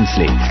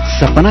इन्स्योरेन्सले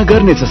सपना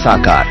गर्नेछ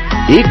साकार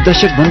 1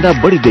 दशक भन्दा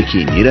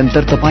बढीदेखि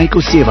निरन्तर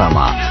तपाईको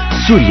सेवामा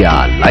सूर्य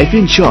लाइफ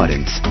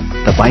इन्स्योरेन्स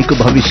तपाईको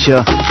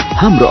भविष्य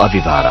हाम्रो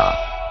अभिभारा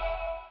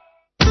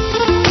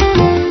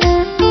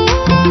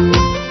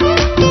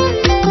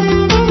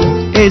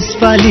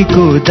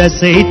यसपालिको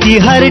दशैं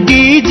तिहार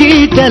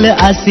डिजिटल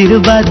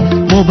आशीर्वाद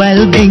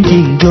मोबाइल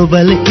बैंकिङ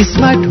ग्लोबल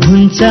स्मार्ट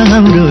हुन्छ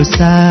हाम्रो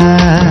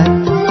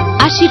साथ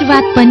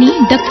आशीर्वाद पनि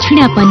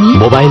दक्षिणा पनि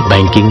मोबाइल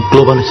बैंकिङ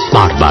ग्लोबल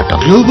स्मार्टबाट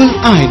ग्लोबल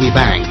आइनी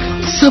बैंक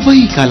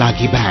सबैका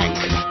लागि बैंक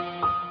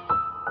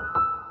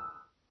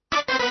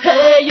हे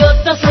यो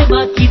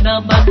दशैंमा किन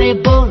मात्रै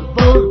बोल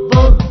बोल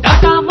बोल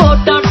टाटा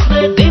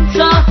मोटर्सले दिन्छ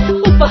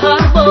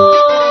उपहार बोल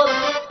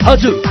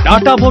हजुर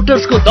टाटा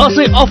मोटर्सको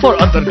दशैं अफर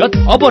अन्तर्गत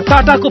अब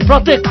टाटाको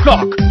प्रत्येक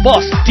truck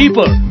bus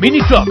tipper mini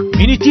truck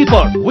mini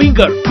tipper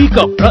winger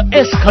pickup र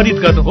एस खरिद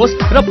गर्नुहोस्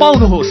र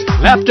पाउनुहोस्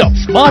laptop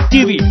smart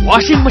TV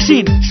washing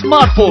machine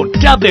smartphone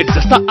tablet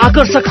जस्ता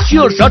आकर्षक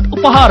स्योर शट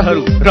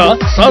उपहारहरू र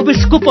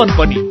सर्भिस कुपन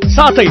पनि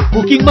साथै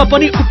बुकिङमा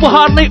पनि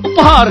उपहार नै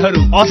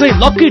उपहारहरू अझै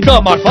लकी ड्र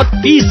मार्फत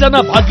 30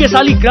 जना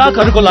भाग्यशाली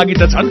ग्राहकहरूको लागि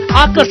त छन्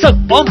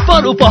आकर्षक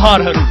बम्पर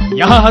उपहारहरू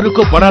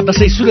यहाँहरूको बडा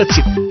दशैं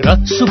सुरक्षित र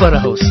शुभ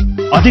रहोस्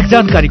अधिक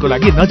जानकारीको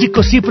लागि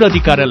नजिकको सिप्रति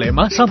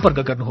कार्यालयमा सम्पर्क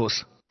गर्नुहोस्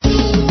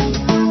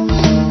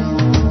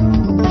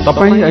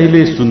तपाई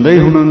अहिले सुन्दै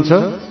हुनुहुन्छ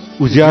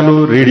उज्यालो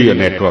रेडियो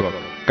नेटवर्क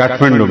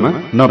काठमाडौँमा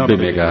 90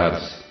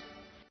 मेगाहर्ज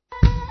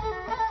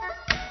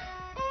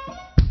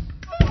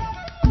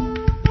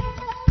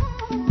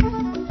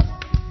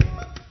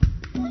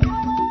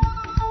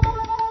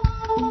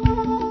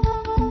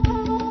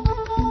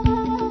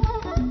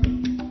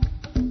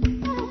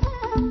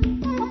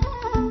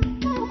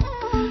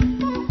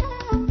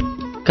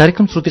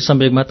कार्यक्रम श्रुति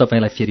सम्वेगमा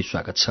तपाईंलाई फेरि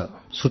स्वागत छ।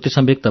 श्रुति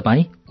सम्वेग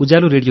तपाईं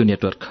उज्यालो रेडियो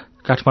नेटवर्क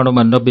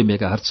काठमाडौँमा 90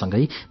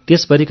 मेगाहर्जसँगै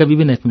देशभरिका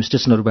विभिन्न एफएम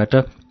स्टेशनहरूबाट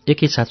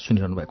एकैसाथ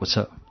सुनिरहनु भएको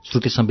छ।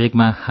 श्रुति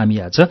सम्वेगमा हामी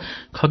आज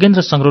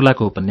खगेन्द्र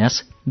संग्रौलाको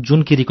उपन्यास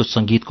जुनकिरीको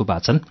संगीतको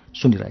वाचन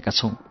सुनिरहेका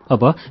छौं।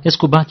 अब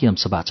यसको बाँकी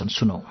अंश वाचन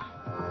सुनौं।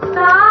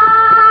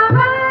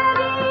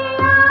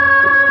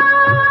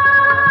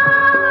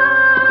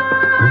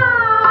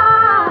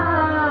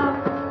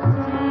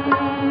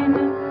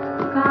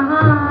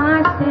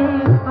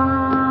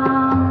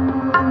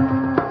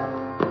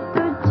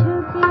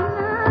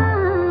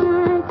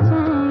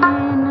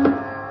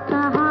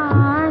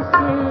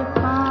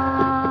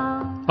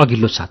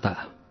 अघिल्लो साता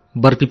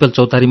बरपिपल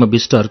चौतारीमा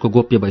विष्टहरूको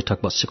गोप्य बैठक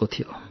बसेको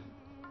थियो।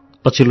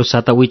 पछिल्लो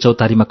साता उही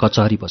चौतारीमा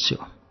कचहरी बस्यो।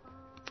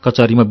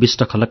 कचहरीमा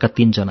विष्ट खलकका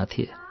 3 जना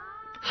थिए।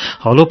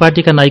 हलो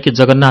पार्टीका नाइके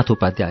जगन्नाथ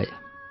उपाध्याय,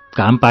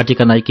 घाम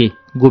पार्टीका नाइके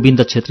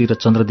गोविन्द छेत्री र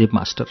चन्द्रदेव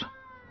मास्टर,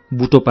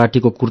 बुटो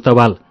पार्टीको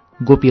कुर्तावाल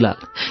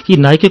गोपीलाल यी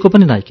नाइकेको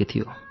पनि नाइके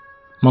थियो।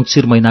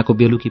 मंसिर महिनाको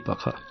बेलुकी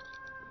पख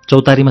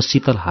चौतारीमा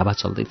शीतल हावा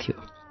चल्दै थियो।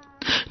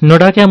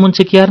 नडाक्या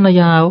मुन्छे क्यार न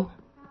यहाँ आओ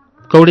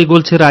कौडी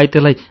गोल्छेर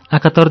आइतेलाई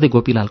आँखा तर्दै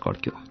गोपीलाल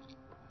कड्क्यो।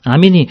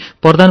 हामी नि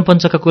प्रधान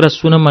पञ्चका कुरा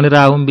सुनौं भनेर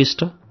आउँ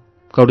विष्ट,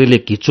 कौडीले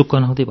घिचुक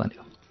कनाउँदै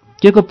भन्यो।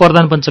 के को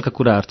प्रधान पञ्चका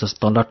कुरा अर्थ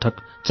तलठक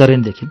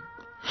चरेनदेखि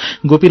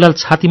गोपीलाल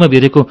छातीमा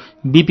भेरेको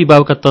बीपी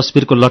बाबुका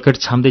तस्बिरको लकेट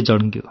छाम्दै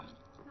जड्ङ्ग्यो।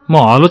 म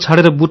हलो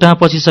छाडेर बुटामा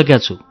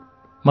पसिसकेका छु।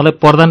 मलाई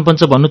प्रधान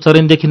पञ्च भन्नु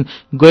चरेनदेखि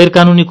गैर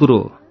कानूनी कुरो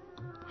हो।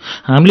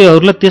 हामीले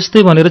अरूलाई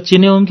त्यस्तै भनेर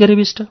चिन्यौं के रे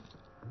विष्ट?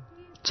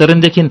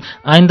 चरेनदेखि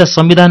आइन्दा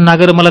संविधान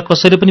नागेर मलाई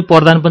कसैले पनि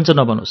प्रधान पञ्च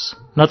नबनोस्,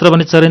 नत्र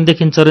भने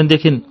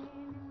चरेनदेखि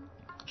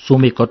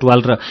सोमे कटवाल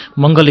र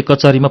मंगलले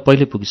कचहरीमा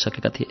पहिले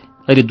पुगिसकेका थिए।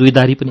 अहिले 2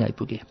 दारी पनि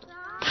आइपुगे।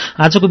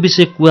 आजको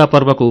विषय कुवा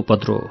पर्वको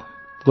उपद्रो हो।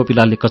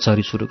 गोपीलालले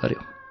कचहरी सुरु गर्यो।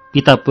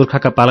 पिता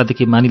पुर्खाका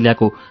पालादेखि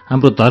मानिल्याएको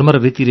हाम्रो धर्म र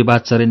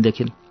रीतिरिवाज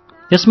चरेनदेखि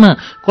यसमा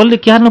कसले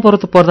क्यार्न पर्यो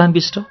त प्रधान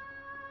विष्ट?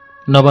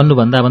 नभन्नु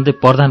भन्दा भन्दै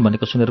प्रधान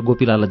भनेको सुनेर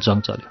गोपीलाललाई जङ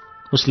चल्यो।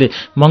 उसले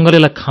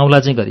मंगलेलाई खाउला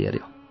चाहिँ गरी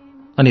हेर्यो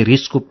अनि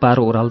रिसको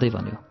पारो ओराल्दै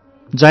भन्यो,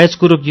 जायज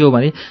कुरो के हो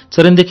भने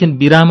चरेनदेखि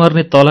बिराम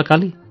अर्ने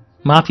तलकाली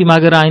माफी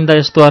मागेर आइन्दा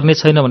यस्तो अर्ने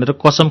छैन भनेर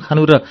कसम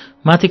खानु र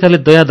माथिकाले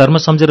दया धर्म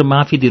सम्झेर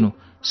माफी दिनु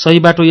सही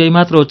बाटो यही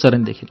मात्र हो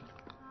चरेनदेखि।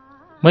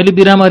 मैले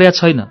बिराम अर्या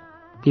छैन,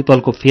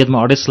 पिपलको फेदमा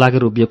अडेस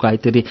लागेर उभिएको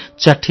आइतेले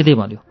च्याठिँदै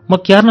भन्यो, म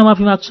क्यार्न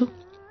माफी माग्छु।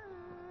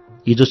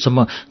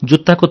 हिजोसम्म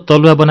जुत्ताको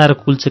तलुवा बनाएर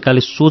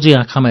कुल्चेकाले सोझै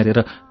आँखामा हेरेर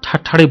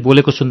ठाडै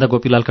बोलेको सुन्दा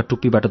गोपीलालका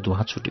टुप्पीबाट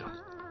धुवाँ छुट्यो।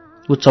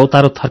 ऊ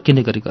चौतारो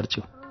थर्किने गरी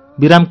गर्छ्यो,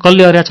 विराम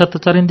कसले अर्या छ त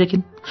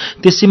चरेनदेखिन्,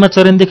 त्यसैमा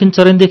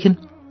चरेनदेखिन्।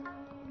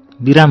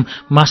 विराम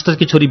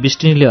मास्टरकी छोरी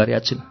बिष्टिनीले अर्या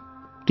छिन्,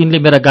 तिनले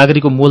मेरा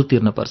गागरीको मोल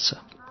तिर्न पर्छ।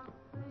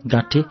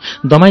 गाँठे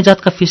दमाई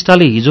जातका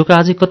फिस्टाले हिजोका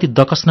आजै कति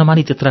दकस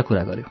नमानी त्यत्रा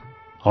कुरा गर्यो।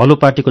 हलो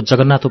पार्टीको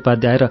जगन्नाथ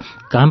उपाध्याय र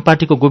घाम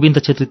पार्टीको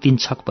गोविन्द छेत्री 3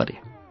 छक परे।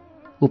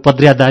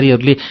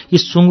 उपद्रयादारीहरूले यी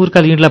सुँगुरका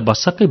लिँडलाई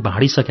भसक्कै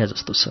भाँडिसक्या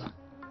जस्तो छ।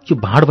 यो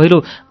भाँड भैलो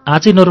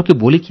आजै नरोके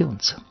भोलि के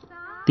हुन्छ?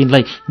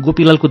 तिनलाई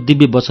गोपीलालको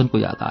दिव्य वचनको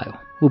याद आयो।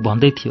 ऊ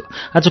भन्दै थियो,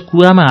 आज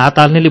कुवामा हात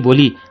हाल्नेले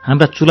भोलि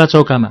हाम्रा चुला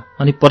चौकामा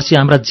अनि पर्सि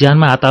हाम्रा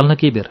ज्यानमा हात हाल्न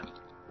के बेर?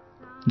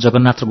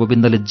 जगन्नाथ र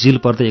गोविन्दले जिल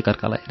पर्दै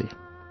एकअर्कालाई हेरे।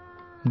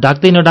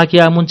 डाक्दै नडाकी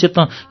आ मुन्छे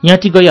त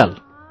याँटी गइहाल।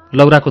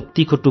 लौराको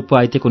तीखो टुप्पो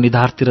आइतेको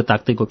निधारतिर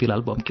ताक्दै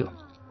गोपीलाल बम्क्यो।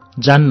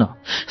 जान्न,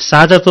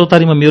 साझा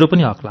चौतारीमा मेरो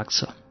पनि हक लाग्छ।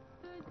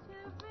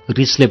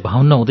 रिसले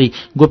भाउन्न हुँदै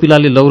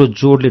गोपीलालले लौरो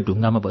जोडले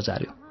ढुङ्गामा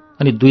बजार्यो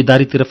अनि 2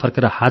 दारीतिर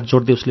फर्केर हात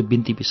जोड्दै उसले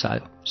बिन्ती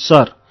पिसायो,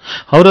 सर,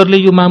 हौरहरूले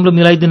यो मामलो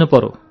मिलाइदिनु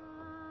पर्यो।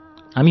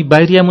 हामी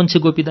बाहिरिया मुन्छे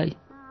गोपी दाई,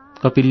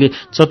 कपिलले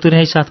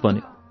चतुर्याई साथ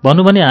भन्यो।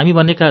 भन्नु भने हामी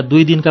भनेका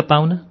 2 दिनका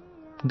पाहुना,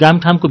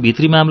 गामठामको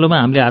भित्री मामलोमा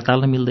हामीले हात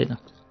हाल्न मिल्दैन।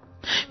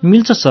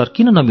 मिल्छ सर,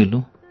 किन नमिल्नु?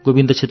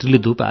 गोविन्द छेत्रीले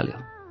धुप हाल्यो।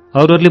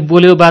 अरूहरूले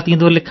बोल्यो बात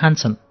यिनीहरूले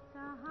खान्छन्।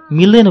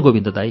 मिल्दैन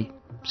गोविन्द दाई,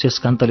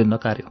 शेषकान्तले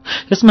नकार्यो।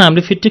 यसमा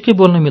हामीले फिट्टिकै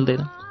बोल्न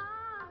मिल्दैन।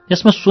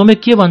 यसमा सोमे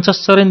के भन्छ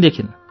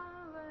सरेनदेखिन्?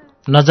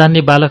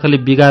 नजान्ने बालकले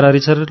बिगार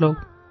अरिछरे लौ।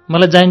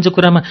 मलाई जाइन्छ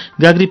कुरामा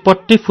गाग्री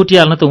पट्टै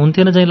फुटिहाल्न त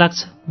हुन्थेन जै लाग्छ।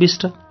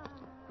 बिष्ट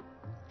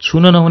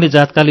छुन नहुने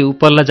जातकाले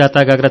उपल्ला जाता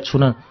गाग्रा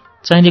छुन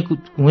चाहिने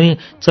हुने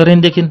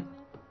चरेनदेखिन्?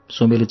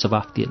 सोमेले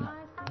जवाफ दिएन।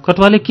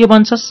 कटवाले के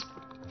भन्छस्?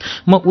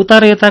 म उता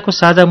र यताको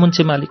साझा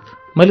मुन्छे मालिक,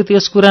 मैले त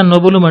यस कुरा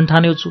नबोलु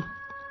भन्ठानेउ छु।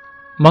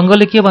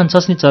 मंगलले के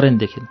भन्छस् नि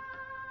चरेनदेखिन्?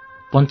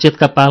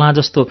 पञ्चायतका पाला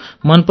जस्तो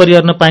मन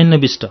परिहर्न पाइन्न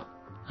बिष्ट,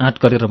 आँट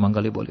गरेर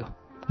मंगलले बोल्यो।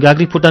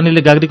 गाग्री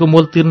फुटानेले गाग्रीको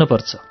मोल तिर्न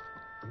पर्छ।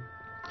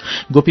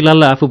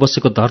 गोपीलाललाई आफू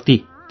बसेको धरती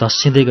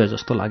धस्सिँदै गए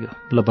जस्तो लाग्यो।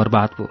 ल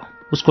बर्बाद भयो।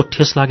 उसको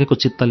ठेस लागेको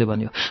चित्तले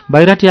भन्यो,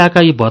 बाहिराटी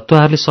आएका यी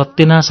भत्वाहरूले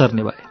सत्यनाश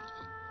सर्ने भए।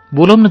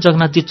 बोलौँ न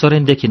जगन्नाथजी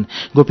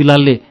चरेनदेखिन्।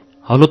 गोपीलालले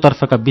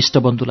हलोतर्फका बिष्ट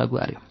बन्धुलाई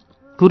गुहार्यो।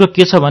 कुरो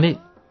के छ भने,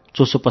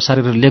 चोसो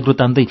पसारेर लेग्रो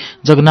तान्दै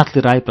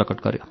जगन्नाथले राय प्रकट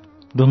गर्यो।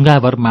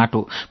 ढुङ्गाभर माटो,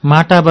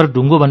 माटाभर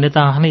ढुङ्गो भन्ने त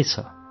आनै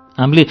छ।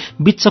 हामीले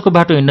बिच्चको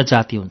बाटो हिँड्न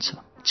जाति हुन्छ,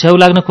 छेउ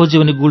लाग्न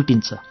खोज्यो भने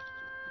गुल्टिन्छ।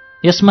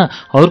 यसमा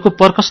हौरको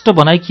प्रकष्ट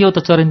भनाइ के हो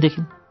त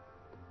चरेनदेखिन्?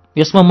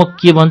 यसमा म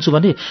के भन्छु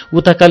भने,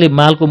 उताकाले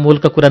मालको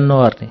मोलका कुरा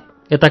नगर्ने,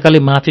 यताकाले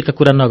माफीका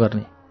कुरा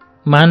नगर्ने,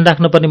 मान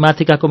राख्नुपर्ने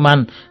माथिकाको मान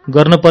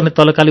गर्नुपर्ने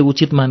तलकाले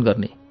उचित मान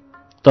गर्ने,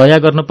 दया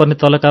गर्नुपर्ने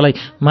तलकालाई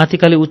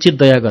माथिकाले उचित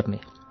दया गर्ने।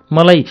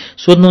 मलाई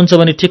सोध्नुहुन्छ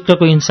भने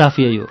ठिक्कको इन्साफ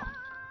यही हो।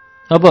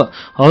 अब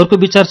हौरको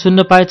विचार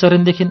सुन्न पाए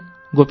चरेनदेखिन्?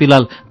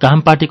 गोपीलाल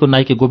घाम पार्टीको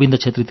नाइके गोविन्द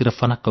छेत्रीतिर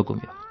फनक्क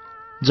घुम्यो।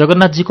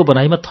 जगन्नाथजीको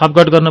भनाइमा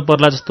थपगढ गर्न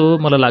पर्ला जस्तो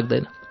मलाई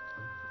लाग्दैन।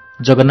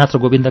 जगन्नाथ र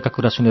गोविन्दका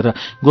कुरा सुनेर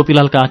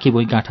गोपीलालका आँखी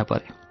भुइँ गाँठा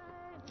परे।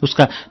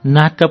 उसका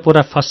नाकका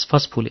पोरा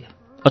फसफस फुले।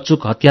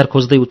 अचुक हतियार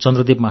खोज्दै ऊ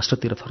चन्द्रदेव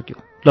मास्टरतिर फर्क्यो।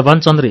 ल भन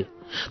चन्द्रे,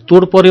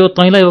 तोड पर्यो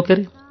तैँलाई हो के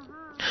अरे?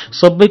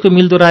 सबैको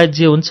मिल्दो राय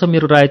जे हुन्छ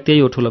मेरो राय त्यही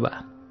हो ठुलो बा।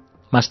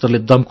 मास्टरले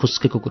दम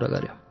खुस्केको कुरा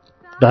गर्यो।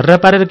 ढर्रा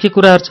पारेर के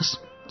कुरा गर्छस्?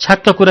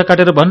 छाक्क कुरा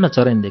काटेर भन्न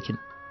चरेनदेखिन्।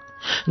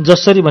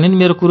 जसरी भनिन्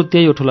मेरो कुरो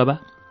त्यही हो ठुला बा।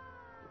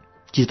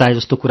 चिताए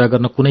जस्तो कुरा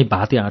गर्न कुनै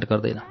भाते आँट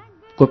गर्दैन।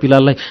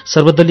 गोपीलाललाई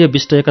सर्वदलीय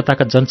विष्ट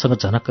एकताका जनसँग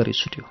झनक्क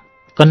रिस उठ्यो।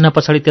 कन्ना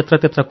पछाडि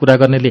त्यत्रा कुरा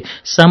गर्नेले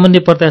सामान्य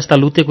पर्दा यस्ता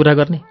लुते कुरा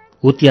गर्ने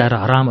हुतिया र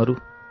हरामहरू।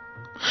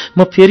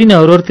 म फेरि नै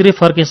अरूतिरै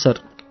फर्केँ सर।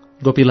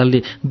 गोपीलालले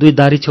 2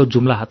 दारी छेउ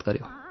जुम्ला हात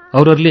गर्यो।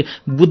 अरूहरूले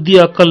बुद्धि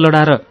अक्कल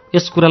लडाएर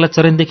यस कुरालाई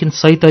चरेनदेखिन्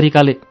सही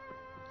तरिकाले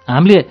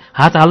हामीले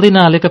हात हाल्दै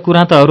नहालेका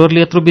कुरा त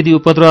अरूहरूले यत्रो विधि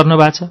उपद्रव अर्न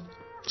भएको छ।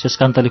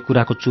 शेषकान्तले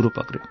कुराको चुरो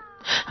पक्र्यो।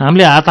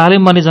 हामीले हात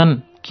हाल्यौँ भने झन्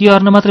के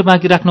अर्न मात्रै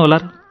बाँकी राख्नु होला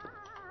र?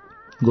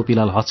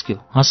 गोपीलाल हच्क्यो।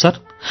 हँ सर,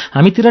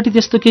 हामीतिरटी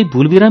त्यस्तो केही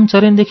भुलविराम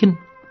चरेनदेखिन्?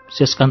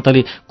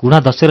 शेषकान्तले घुँडा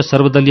धसेर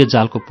सर्वदलीय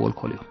जालको पोल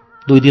खोल्यो।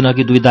 2 दिन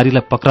अघि 2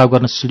 दारीलाई पक्राउ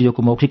गर्न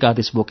सिडिओको मौखिक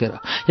आदेश बोकेर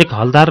एक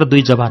हलदार र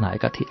 2 जवान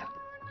आएका थिए।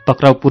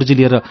 पक्राउ पुर्जी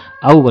लिएर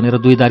आऊ भनेर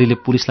 2 दारीले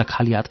पुलिसलाई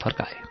खाली हात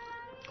फर्काए।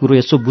 कुरो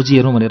यसो बुझी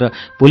हेरौँ भनेर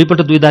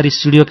भोलिपल्ट 2 दारी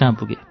सिडिओ कहाँ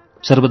पुगे।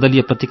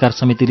 सर्वदलीय प्रतिकार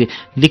समितिले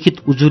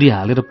लिखित उजुरी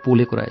हालेर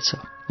पोलेको रहेछ।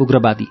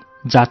 उग्रवादी,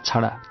 जात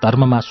छाडा,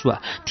 धर्म मासुवा,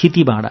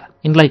 थिती बाँडा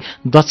यिनलाई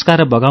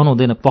दचकाएर भगाउनु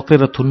हुँदैन,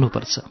 पक्रेर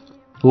थुन्नुपर्छ।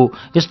 हो,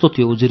 यस्तो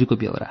थियो उजुरीको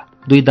बेहोरा।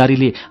 2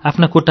 दारीले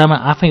आफ्ना कोठामा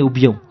आफै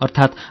उभियौं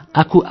अर्थात्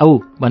आखु आऊ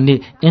भन्ने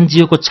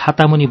एनजिओको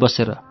छातामुनि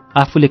बसेर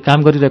आफूले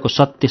काम गरिरहेको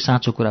सत्य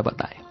साँचो कुरा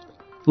बताए।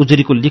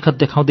 उजुरीको लिखत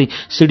देखाउँदै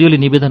सिडिओले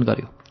निवेदन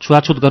गर्यो,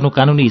 छुवाछुत गर्नु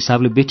कानुनी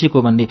हिसाबले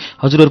बेठिएको भन्ने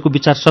हजुरहरूको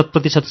विचार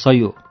 100% सही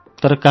हो,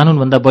 तर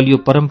कानुनभन्दा बलियो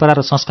परम्परा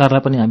र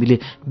संस्कारलाई पनि हामीले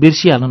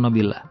बिर्सिहाल्न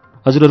नमिल्ला।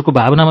 हजुरहरूको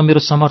भावनामा मेरो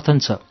समर्थन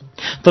छ,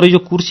 तर यो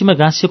कुर्सीमा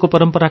गाँसिएको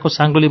परम्पराको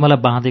साङ्लोले मलाई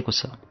बाँधेको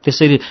छ।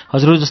 त्यसैले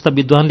हजुरहरू जस्ता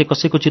विद्वानले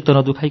कसैको चित्त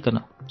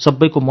नदुखाइकन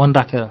सबैको मन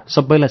राखेर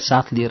सबैलाई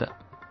साथ लिएर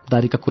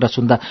दारीका कुरा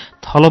सुन्दा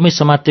थलोमै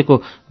समातेको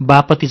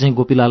बापति चाहिँ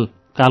गोपीलाल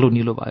कालो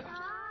निलो भयो।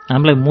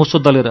 हामीलाई मोसो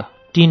दलेर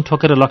टिन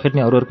ठोकेर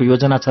लखेट्ने अरूहरूको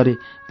योजना छ रे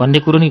भन्ने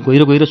कुरो नि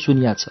गहिरो गहिरो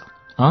सुनिया छ।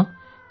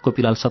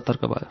 गोपीलाल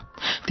सतर्क भयो।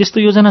 त्यस्तो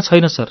योजना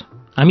छैन सर,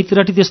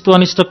 हामीतिरटी त्यस्तो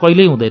अनिष्ट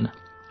कहिल्यै हुँदैन।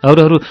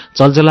 अरूहरू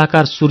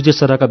जलजलाकार सूर्य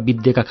सरका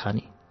विद्यका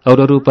खानी,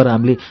 अरूहरू उप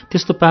हामीले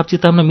त्यस्तो पाप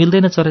चिताउन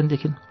मिल्दैन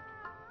चरणदेखि।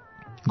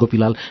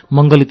 गोपीलाल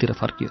मङ्गलीतिर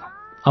फर्कियो।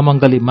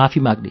 अमङ्गली माफी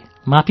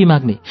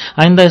माग्ने,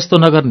 आइन्दा यस्तो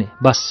नगर्ने,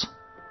 बस।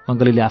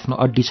 मङ्गलीले आफ्नो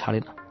अड्डी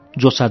छाडेन।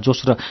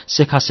 जोसाजोस र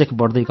शेखाशेख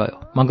बढ्दै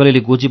गयो। मङ्गलीले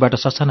गोजीबाट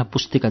ससाना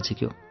पुस्तिका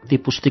झिक्यो। ती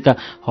पुस्तिका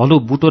हलो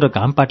बुटो र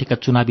घामपाटीका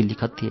चुनावी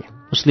लिखत थिए।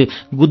 उसले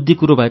गुद्दी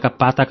कुरो भएका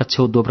पाताका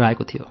छेउ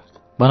दोब्राएको थियो।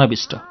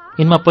 भनविष्ट,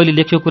 यिनमा पहिले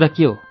लेख्यो कुरा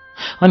के हो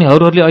अनि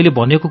अरूहरूले अहिले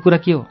भनेको कुरा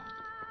के हो?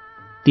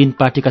 3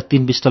 पाटीका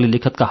 3 विष्टले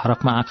लिखतका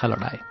हरफमा आँखा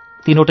लडाए।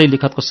 तीनवटै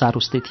लिखतको सार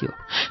उस्तै थियो,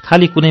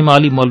 खालि कुनैमा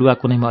अलि मलुवा,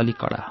 कुनैमा अलि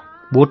कडा।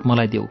 भोट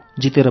मलाई देऊ,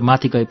 जितेर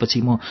माथि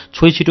गएपछि म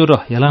छोइछिटो र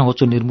हेला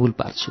होचो निर्मूल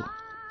पार्छु।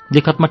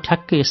 लेखतमा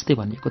ठ्याक्कै यस्तै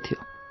भनिएको थियो।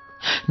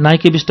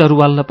 नाइके विष्टहरू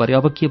वाल्ल परे,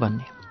 अब के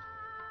भन्ने?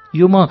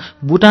 यो म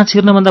बुटा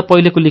छिर्नभन्दा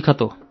पहिलेको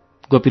लिखत हो,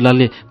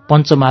 गोपीलालले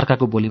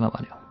पञ्चमार्काको बोलीमा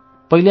भन्यो।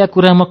 पहिला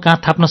कुरा म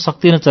कहाँ थाप्न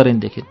सक्दिनँ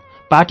चरेनदेखि।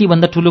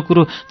 पार्टीभन्दा ठूलो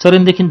कुरो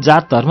चरेनदेखि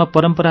जात, धर्म,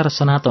 परम्परा र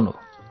सनातन हो।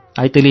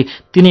 आइतेले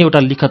तिनै एउटा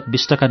लिखत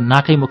विष्टका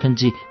नाकै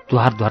मुखेन्जी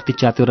द्वार धर्ती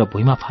च्यात्यो र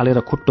भुइँमा फालेर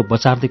खुट्टो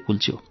बचार्दै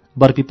कुल्च्यो।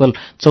 बरपिपल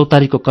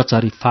चौतारीको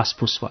कचहरी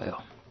फासफुस भयो।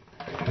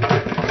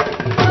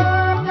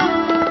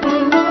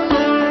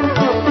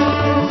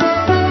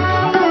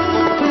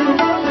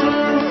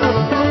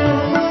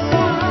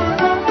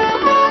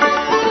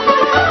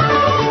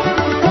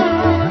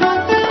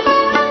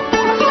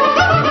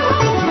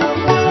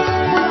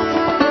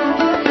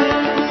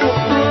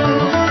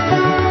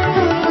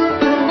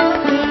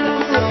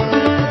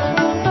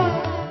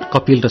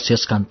 कपिल र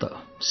शेषकान्त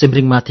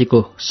सिमरिङमाथिको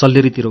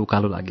सल्लेरीतिर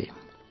उकालो लागे।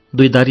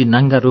 2 दारी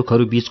नाङ्गा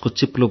रुखहरू बीचको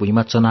चिप्लो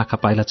भुइँमा चनाखा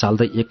पाइला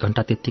चाल्दै 1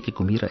 घण्टा त्यत्तिकै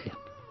घुमिरहे।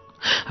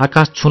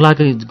 आकाश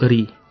छुलागे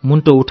गरी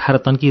मुन्टो उठाएर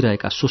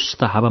तन्किरहेका,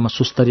 सुस्त हावामा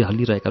सुस्तरी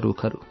हल्लिरहेका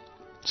रुखहरू,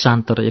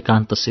 शान्त र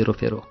एकान्त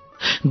सेरोफेरो।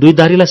 2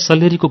 दारीलाई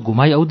सल्लेरीको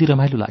घुमाई औधी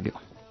रमाइलो लाग्यो।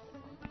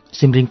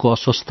 सिमरिङको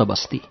अस्वस्थ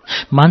बस्ती,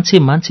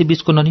 मान्छे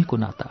बीचको ननिको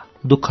नाता,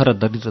 दुःख र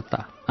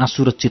दरिद्रता,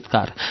 आँसु र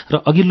चित्कार र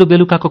अघिल्लो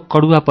बेलुकाको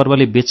कडुवा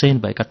पर्वले बेचैन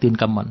भएका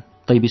तिनका मन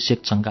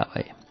तैविषेक चङ्गा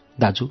भए।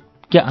 दाजु,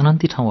 के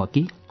आनन्दी ठाउँ हो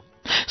कि?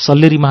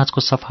 सल्लेरी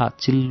माझको सफा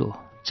चिल्लो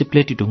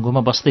चिप्लेटी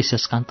ढुङ्गोमा बस्दै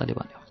शेषकान्तले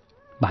भन्यो।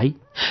 भाइ,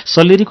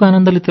 सल्लेरीको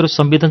आनन्दले तेरो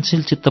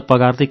संवेदनशील चित्त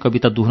पगार्दै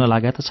कविता दुहन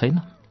लाग्या त छैन?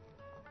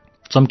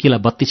 चम्किला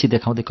बत्तीसी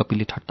देखाउँदै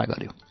कपिलले ठट्टा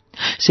गर्यो।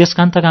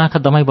 शेषकान्तका आँखा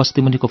दमाई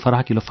बस्ती मुनिको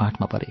फराकिलो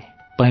फाँटमा परे।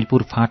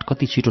 पहेँलपुर फाँट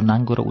कति छिटो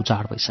नाङ्गो र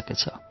उजाड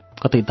भइसकेछ।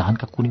 कतै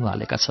धानका कुन्यु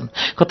हालेका छन्,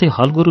 कतै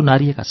हलगोरु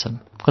नारिएका छन्,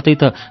 कतै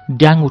त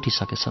ड्याङ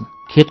उठिसकेछन्।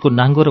 खेतको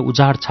नाङ्गो र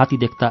उजाड छाती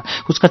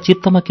देख्दा उसका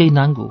चित्तमा केही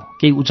नाङ्गो,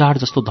 केही उजाड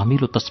जस्तो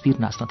धमिलो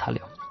तस्बिर नाच्न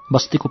थाल्यो।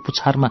 बस्तीको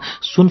पुछारमा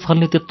सुन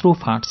फल्ने त्यत्रो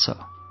फाँट छ।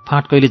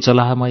 फाँट कहिले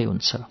जलामय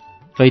हुन्छ,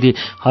 कहिले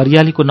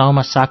हरियालीको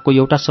नाउँमा सागको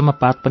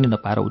एउटासम्म पात पनि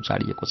नपाएर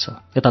उजाडिएको छ।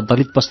 यता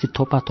दलित बस्ती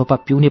थोपा थोपा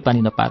पिउने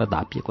पानी नपाएर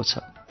धापिएको छ।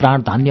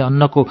 प्राण धान्य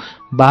अन्नको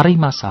 12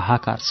 मास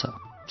हाहाकार छ।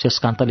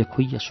 शेषकान्तले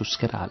खुइया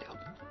सुस्केर हाल्यो।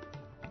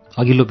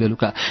 अघिल्लो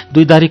बेलुका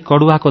 2 दारी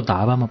कडुवाको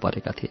धावामा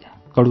परेका थिए।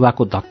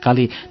 कडुवाको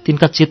धक्काले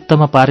तिनका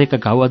चित्तमा पारेका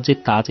घाउ अझै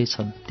ताजै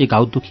छन्। ती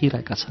घाउ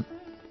दुखिरहेका छन्।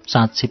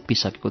 साँझ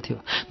छिप्पिसकेको थियो।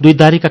 2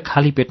 दारीका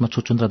खाली पेटमा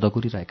छुचुन्द्रा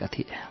दगुरिरहेका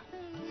थिए।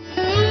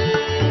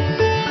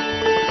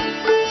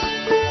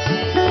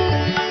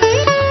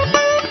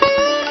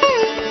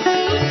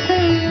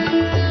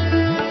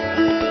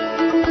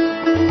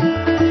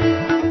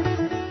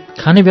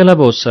 खाने बेला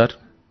भयो सर,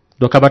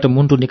 ढोकाबाट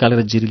मुन्टु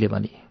निकालेर जिरीले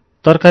भने।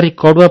 तरकारी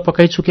कडुवा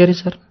पकाइछु के अरे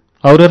सर?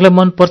 अरूहरूलाई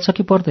मन पर्छ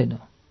कि पर्दैन?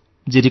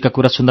 जिरीका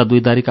कुरा सुन्दा 2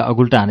 दारीका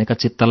अगुल्टा हानेका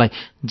चित्तलाई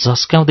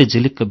झस्क्याउँदै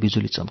झिलिक्क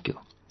बिजुली चम्क्यो।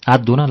 हात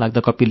धुन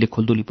लाग्दा कपिलले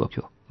खुल्दुली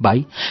पोख्यो।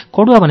 भाइ,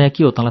 कडुवा भने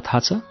के हो तँलाई थाहा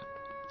छ?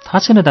 थाहा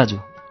छैन दाजु,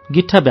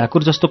 गिट्ठा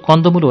भ्याकुर जस्तो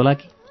कन्दमुल होला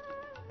कि?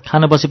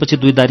 खान बसेपछि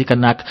 2 दारीका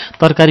नाक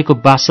तरकारीको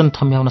बासन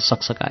थम्याउन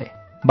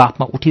सकसकाए।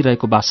 बाफमा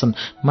उठिरहेको बासन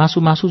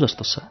मासु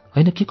जस्तो छ,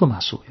 होइन के को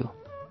मासु हो यो?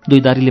 2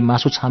 दारीले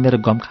मासु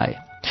छामेर गम खाए।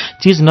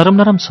 चीज नरम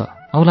नरम छ,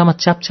 औँलामा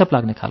च्यापच्याप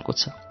लाग्ने खालको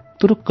छ।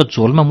 तुरुक्क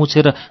झोलमा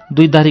मुछेर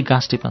 2 दारी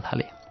गाँस टिप्न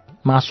थाले।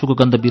 मासुको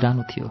गन्ध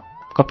बिरानो थियो।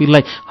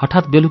 कपिललाई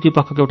हठात बेलुकी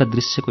पखको एउटा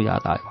दृश्यको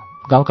याद आयो।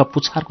 गाउँका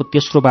पुछारको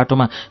तेस्रो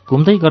बाटोमा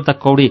घुम्दै गर्दा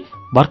कौडे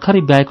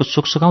भर्खरै ब्याएको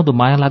सुकसुकाउँदो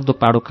माया लाग्दो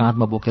पाडो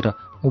काँधमा बोकेर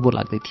उँभो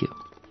लाग्दै थियो।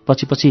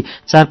 पछि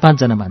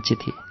 4-5 जना मान्छे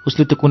थिए।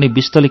 उसले त कुनै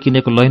विष्टले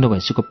किनेको लैनो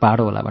भैँसीको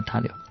पाडो होला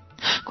ठान्यो।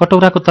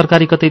 कटौराको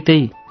तरकारी कतै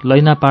त्यही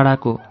लैना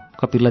पाडाको।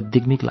 कपिललाई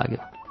दिग्मिक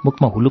लाग्यो।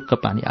 मुखमा हुलुक्क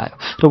पानी आयो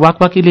र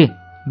वाकवाकीले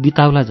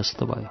बिताउला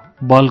जस्तो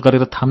भयो। बल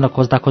गरेर थाम्न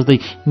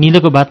खोज्दै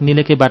निलेको बात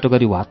निलेकै बाटो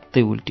गरी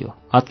वात्तै उल्ट्यो।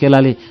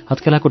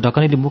 हत्केलाको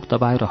ढकनीले मुख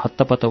दबाएर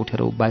हत्तपत्त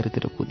उठेर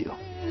बाहिरतिर कुद्यो।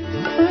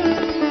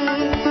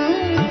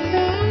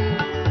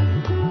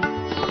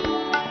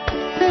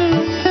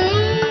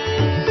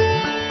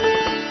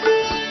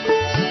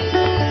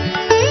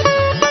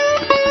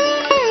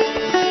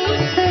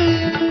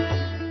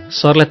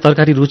 सरलाई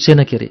तरकारी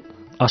रुचेन के रे?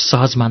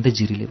 असहज मान्दै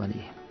जिरीले भने।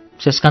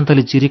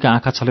 शेषकान्तले जिरीका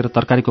आँखा छलेर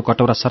तरकारीको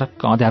कटौरा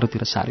सरक्क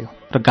अँध्यारोतिर सार्यो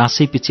र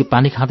गाँसै पछि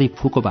पानी खाँदै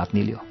फूको भात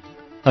निल्यो।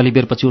 अलि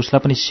बेरपछि उसलाई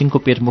पनि सिंहको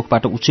पेट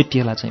मुखबाट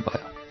उछिटिएला चाहिँ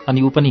भयो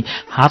अनि ऊ पनि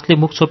हातले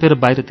मुख छोपेर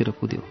बाहिरतिर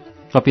कुद्यो।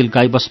 कपिल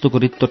गाईबस्तुको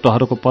रित्तो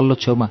टहरोको पल्लो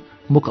छेउमा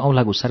मुख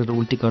औँला घुसारेर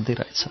उल्टी गर्दै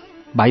रहेछ।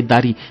 भाइ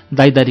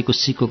दाईदारीको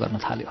सिको गर्न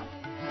थाल्यो।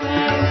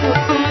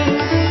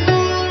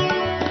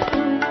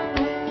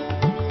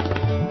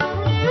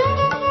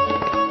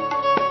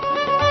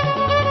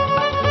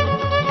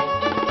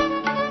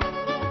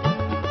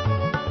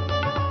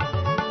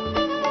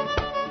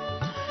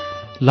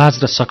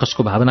 लाज र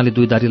सकसको भावनाले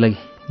दुई दारीलाई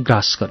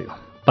ग्रास गर्यो।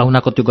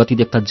 पाहुनाको त्यो गति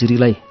देख्दा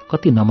जिरीलाई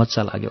कति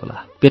नमज्जा लाग्यो होला।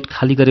 पेट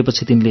खाली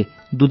गरेपछि तिनले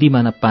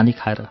दुधीमाना पानी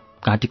खाएर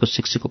घाँटीको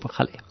सिक्सिको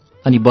पखाले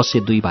अनि बसे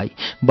दुई भाइ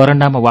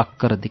बरन्डामा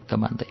वाक्क र दिक्क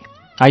मान्दै।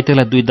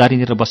 आइतेलाई दुई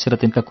दारीनिर बसेर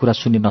तिनका कुरा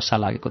सुन्ने नसा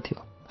लागेको थियो।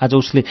 आज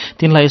उसले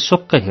तिनलाई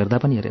यसोक्क हेर्दा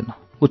पनि हेरेन।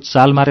 ऊ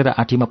चाल मारेर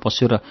आँटीमा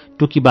पस्यो र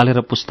टुकी बालेर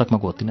पुस्तकमा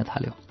घोतिन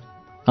थाल्यो।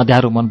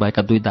 अँध्यारो मन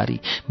भएका दुई दारी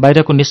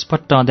बाहिरको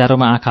निष्पट्ट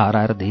अँध्यारोमा आँखा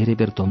हराएर धेरै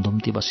बेर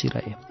धुमधुम्ती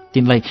बसिरहे।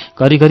 तिनलाई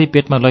घरिघरि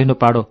पेटमा लैनो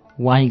पाडो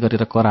वाही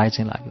गरेर कराए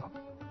चाहिँ लाग्यो।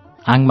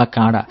 आङमा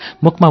काँडा,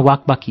 मुखमा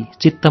वाकबाकी,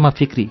 चित्तमा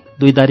फिक्री,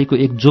 दुई दारीको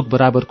एक जोग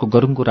बराबरको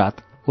गरुङको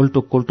रात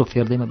उल्टो कोल्टो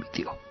फेर्दैमा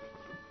बित्यो।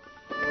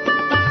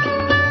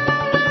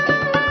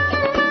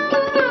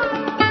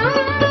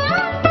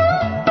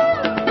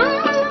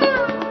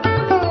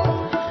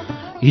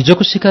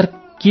 हिजोको शिकार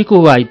के को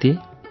हो आइते?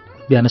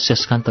 बिहान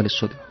शेषकान्तले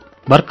सोध्यो।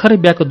 भर्खरै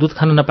बिहाको दुध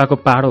खान नपाएको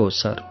पाडो हो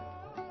सर।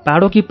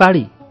 पाडो कि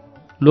पाडी?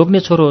 लोग्ने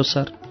छोरो हो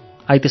सर।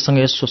 आइतेसँग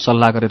यसो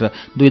सल्लाह गरेर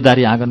दुई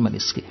दारी आँगनमा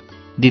निस्के।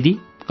 दिदी,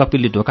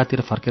 कपिलले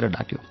ढोकातिर फर्केर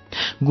डाक्यो।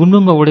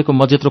 गुन्डुङ्ग ओढेको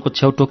मजेत्रोको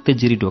छेउ टोक्दै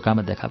जिरी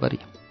ढोकामा देखा परी।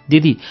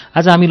 दिदी,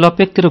 आज हामी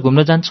लपेकतिर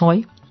घुम्न जान्छौँ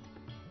है?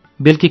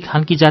 बेलुकी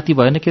खानकी जाति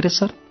भएन के रे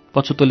सर?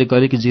 पछुतोले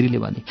गरेकी जिरीले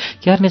भने।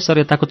 क्यार्ने सर,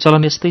 यताको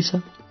चलन यस्तै छ।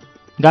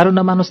 गाह्रो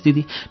नमानोस्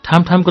दिदी,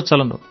 ठामठामको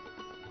चलन हो।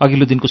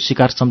 अघिल्लो दिनको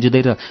शिकार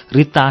सम्झिँदै र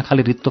रित्ता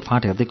आँखाले रित्तो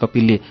फाँट हेर्दै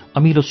कपिलले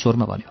अमिलो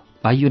स्वरमा भन्यो।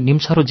 भाइ, यो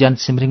निम्छारो ज्यान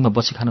सिमरिङमा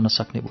बसी खान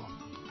नसक्ने भयो।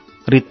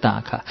 रित्ता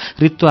आँखा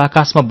रित्तो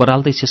आकाशमा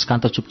बराल्दै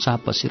शेषकान्त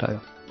चुपचाप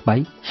बसिरह्यो।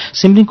 भाइ,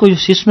 सिमरिङको यो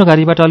सिस्नो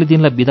गाडीबाट अलि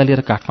दिनलाई बिदा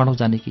लिएर काठमाडौँ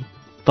जाने कि?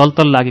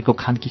 तलतल लागेको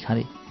खानकी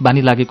खाने,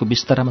 बानी लागेको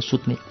बिस्तारामा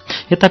सुत्ने,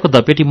 यताको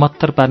धपेटी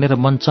मत्तर पार्ने र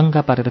मन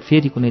चङ्गा पारेर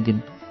फेरि कुनै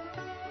दिन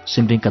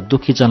सिमरिङका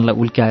दुखी जनलाई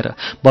उल्क्याएर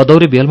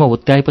भदौरे भेलमा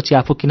हुत्याएपछि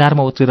आफू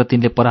किनारमा उत्रेर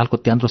तिनले परालको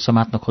त्यान्द्रो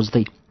समात्न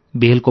खोज्दै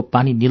भेलको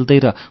पानी निल्दै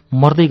र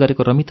मर्दै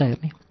गरेको रमिता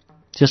हेर्ने।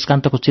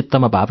 शेषकान्तको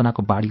चित्तमा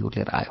भावनाको बाढी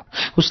उर्लेर आयो।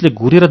 उसले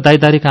घुरेर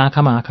दाइदारीका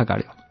आँखामा आँखा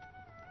गाड्यो।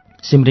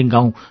 सिमरिङ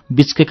गाउँ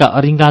बिचकेका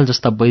अरिङ्गाल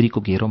जस्ता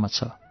बैरीको घेरोमा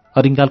छ।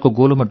 अरिङ्गालको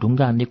गोलोमा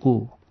ढुङ्गा हान्ने को?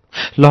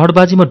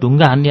 लहडबाजीमा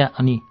ढुङ्गा हान्ने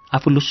अनि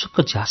आफू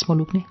लुसुक्क झ्यासमा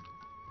लुक्ने?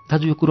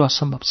 दाजु, यो कुरो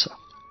असम्भव छ।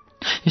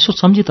 यसो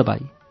सम्झि त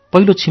भाइ,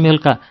 पहिलो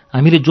छिमेलका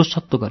हामीले जो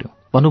सत्तो गर्यौं।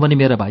 भनौँ भने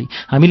मेरा भाइ,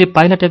 हामीले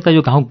पाइला टेक्दा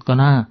यो गाउँ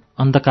गना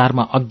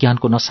अन्धकारमा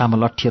अज्ञानको नसामा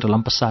लट्ठिएर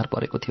लम्पसार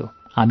परेको थियो।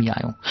 हामी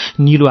आयौं।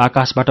 नीलो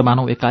आकाशबाट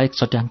मानौ एकाएक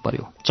चट्याङ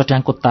पर्यो।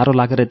 चट्याङको तारो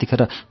लागेर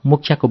यतिखेर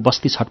मुखियाको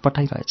बस्ती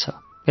छटपटाइरहेछ।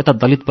 यता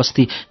दलित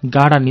बस्ती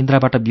गाढा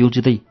निन्द्राबाट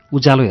बिउजिँदै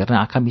उज्यालो हेर्न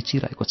आँखा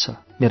मिचिरहेको छ।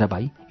 मेरा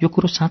भाइ, यो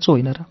कुरो साँचो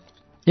होइन र?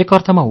 एक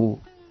अर्थमा हो,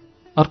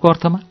 अर्को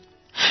अर्थमा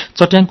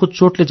चट्याङको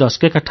चोटले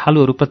झस्केका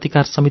ठालुहरू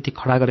प्रतिकार समिति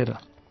खडा गरेर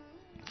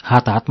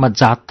हात हातमा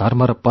जात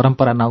धर्म र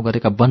परम्परा नाउँ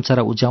गरेका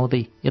बन्चरा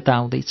उज्याउँदै यता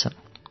आउँदैछन्।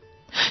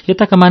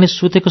 यताका मानिस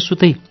सुतेको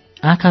सुतै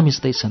आँखा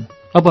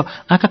मिच्दैछन्। अब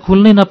आँखा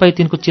खुल्नै नपाई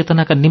तिनको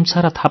चेतनाका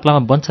निम्छा र थाप्लामा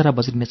बन्चरा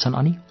बज्रिनेछन्।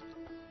 अनि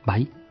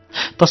भाइ,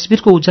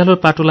 तस्बिरको उज्यालो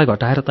पाटोलाई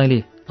घटाएर तैँले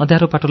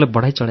अँध्यारो पाटोलाई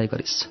बढाइ चढाइ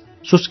गरिस्।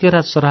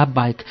 सुस्केरा शराब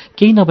बाहेक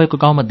केही नभएको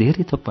गाउँमा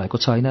धेरै थोक भएको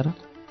छ होइन र?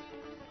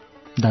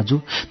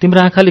 दाजु,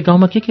 तिम्रो आँखाले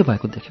गाउँमा के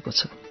भएको देखेको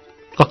छ?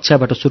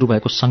 कक्षाबाट सुरु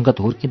भएको सङ्गत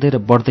हुर्किँदै र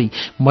बढ्दै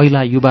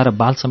महिला, युवा र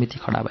बाल समिति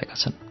खडा भएका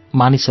छन्।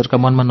 मानिसहरूका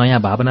मनमा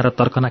नयाँ भावना र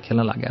तर्कना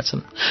खेल्न लागेका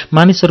छन्।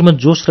 मानिसहरूमा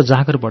जोश र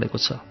जागर बढेको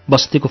छ।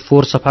 बस्तीको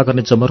फोहोर सफा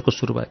गर्ने जमर्को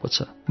सुरु भएको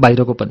छ,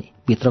 बाहिरको पनि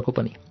भित्रको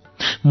पनि।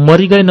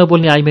 मरिगए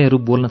नबोल्ने आइमाईहरू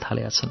बोल्न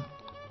थालेका छन्।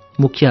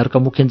 मुखियाहरूका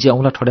मुखेन्जी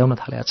औँला ठड्याउन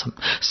थालेका छन्।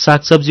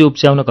 सागसब्जी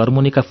उब्ज्याउन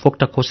घरमुनिका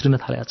फोक्टा खोस्रिन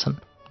थालेका छन्।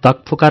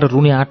 धकफुका र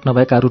रुने आँट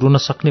नभएकाहरू रुन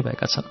सक्ने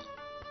भएका छन्।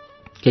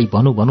 केही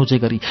भनु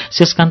चाहिँ गरी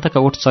शेषकान्तका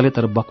ओठ चले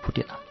तर बक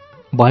फुटेन।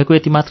 भएको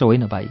यति मात्र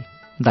होइन भाइ,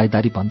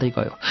 दाइदारी भन्दै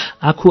गयो।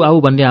 आखु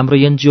आऊ भन्ने हाम्रो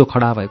एनजिओ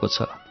खडा भएको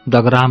छ।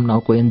 डगराम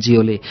नाउँको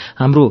एनजिओले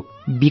हाम्रो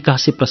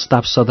विकासे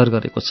प्रस्ताव सदर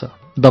गरेको छ।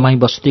 दमाई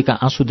बस्तीका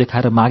आँसु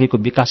देखाएर मागेको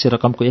विकासे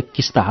रकमको एक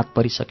किस्ता हात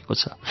परिसकेको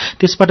छ।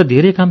 त्यसबाट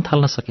धेरै काम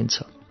थाल्न सकिन्छ।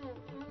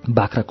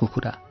 बाख्रा,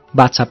 कुखुरा,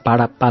 बाछा,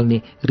 पाडा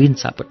पाल्ने ऋण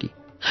चापटी,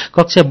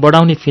 कक्षा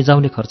बढाउने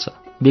फिजाउने खर्च,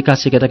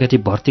 विकासे केटाकेटी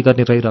भर्ती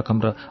गर्ने रही रकम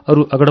र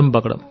अरू अगडम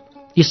बगडम,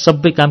 यी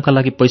सबै कामका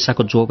लागि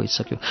पैसाको जो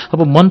भइसक्यो।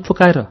 अब मन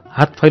फुकाएर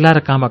हात फैलाएर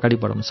काम अगाडि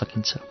बढाउन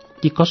सकिन्छ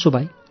कि कसो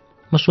भाइ?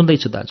 म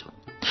सुन्दैछु दाजु।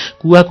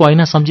 कुवाको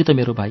ऐना सम्झि त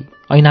मेरो भाइ।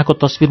 ऐनाको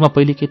तस्विरमा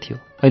पहिले के थियो,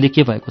 अहिले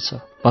के भएको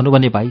छ? भनौँ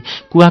भने भाइ,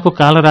 कुवाको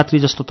कालो रात्रि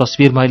जस्तो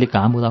तस्विरमा अहिले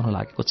घाम उदाउन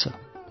लागेको छ।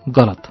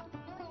 गलत।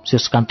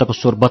 शेषकान्तको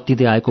स्वर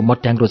बत्तिँदै आएको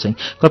मट्याङ्ग्रो चाहिँ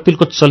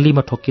कपिलको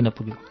चल्लीमा ठोक्किन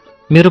पुग्यो।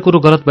 मेरो कुरो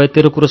गलत भए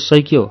तेरो कुरो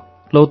सही के हो?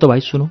 लौ त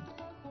भाइ सुनौ।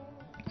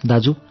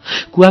 दाजु,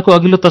 कुवाको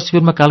अघिल्लो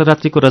तस्विरमा कालो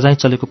रात्रिको रजाई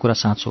चलेको कुरा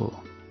साँचो हो।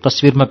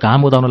 तस्विरमा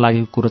घाम उदाउन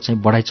लागेको कुरो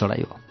चाहिँ बढाइ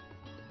चढाइ हो।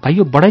 भाइ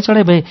यो बढाइ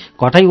चढाइ भए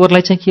घटाइ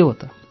ओर्लाई चाहिँ के हो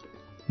त?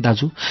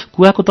 दाजु,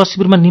 कुवाको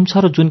तस्बिरमा निम्छ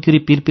र जुनकिरी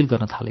पिलपिल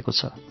गर्न थालेको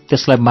छ।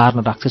 त्यसलाई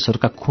मार्न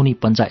राक्षसहरूका खुनी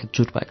पन्जा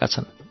एकजुट भएका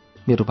छन्।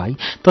 मेरो भाइ,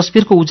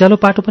 तस्बिरको उज्यालो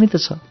पाटो पनि त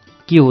छ।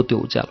 के हो त्यो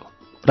उज्यालो?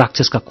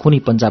 राक्षसका खुनी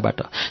पन्जाबाट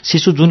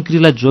शिशु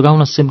जुनकिरीलाई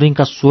जोगाउन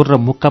सिमरिङका स्वर र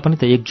मुक्का पनि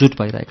त एकजुट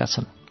भइरहेका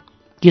छन्।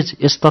 के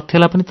यस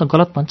तथ्यलाई पनि त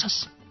गलत भन्छस्?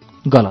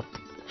 गलत?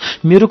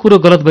 मेरो कुरो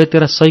गलत भए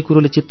तेरा सही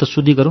कुरोले चित्त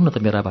शुद्धि गरौँ न त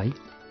मेरा भाइ।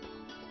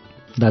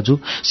 दाजु,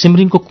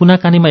 सिमरिङको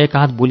कुनाकानीमा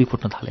एकाध बोली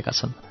फुट्न थालेका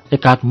छन्,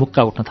 एकाध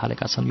मुक्का उठ्न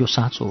थालेका छन्। यो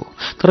साँचो हो,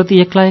 तर ती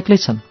एक्ला एक्लै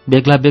छन्,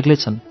 बेग्ला बेग्लै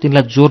छन्।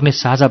 तिनलाई जोड्ने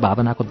साझा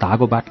भावनाको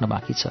धागो बाट्न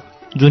बाँकी छ।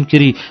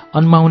 जुनकिरी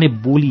अन्माउने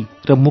बोली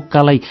र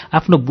मुक्कालाई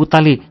आफ्नो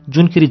बुताले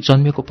जुनकिरी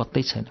जन्मेको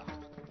पत्तै छैन।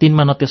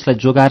 तिनमा न त्यसलाई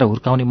जोगाएर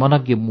हुर्काउने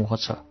मनज्ञ मोह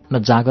छ, न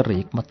जागर र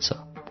हिक्मत छ।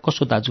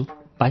 कसो दाजु,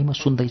 भाइ म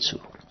सुन्दैछु।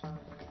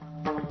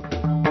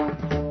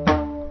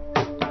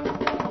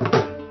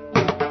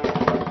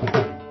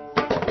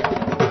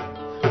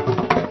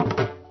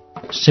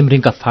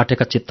 सिमरिङका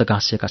फाटेका चित्त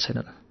गाँसिएका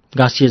छैनन्।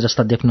 गाँसिए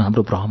जस्ता देख्नु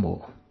हाम्रो भ्रम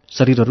हो।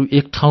 शरीरहरू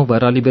एक ठाउँ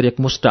भएर अलिबेर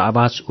एकमुष्ट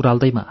आवाज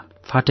उराल्दैमा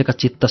फाटेका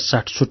चित्त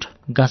साटसुट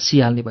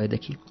गाँसिहाल्ने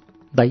भएदेखि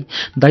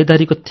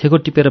दाइदारीको थेगो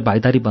टिपेर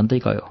भाइदारी भन्दै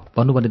गयो।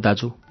 भन्नु भने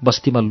दाजु,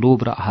 बस्तीमा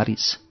लोभ र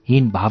आहारिस,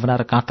 हीन भावना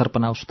र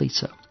काँतरपना उस्तै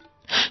छ।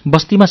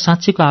 बस्तीमा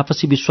साँच्चीको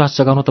आपसी विश्वास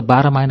जगाउन त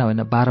 12 महिना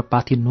होइन 12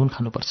 पाथी नुन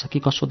खानुपर्छ कि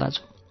कसो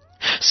दाजु?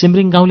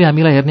 सिमरिङ गाउँले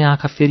हामीलाई हेर्ने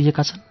आँखा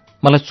फेरिएका छन्।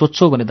 मलाई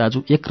सोध्छौ भने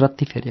दाजु, एक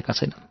रत्ती फेरिएका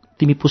छैनन्।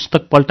 तिमी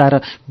पुस्तक पल्टाएर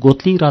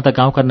गोत्लिरहँदा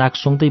गाउँका नाक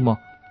सुँग्दै म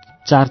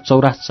 4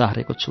 चौरास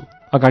चाहेको छु।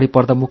 अगाडि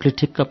पर्दा मुखले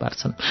ठिक्क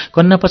पार्छन्,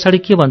 कन्ना पछाडि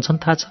के भन्छन्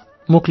थाहा छ?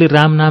 मुखले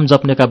राम नाम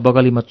जप्नेका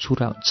बगलीमा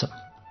छुरा हुन्छ।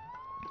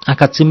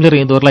 आँखा चिम्लेर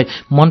यिनीहरूलाई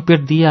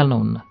मनपेट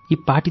दिइहाल्नुहुन्न। यी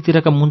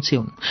पार्टीतिरका मुन्छे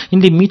हुन्।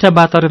 यिनले मिठा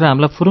बात अरेर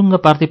हामीलाई फुरुङ्ग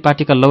पार्दै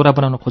पार्टीका लौरा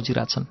बनाउन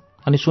खोजिरहेछन्।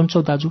 अनि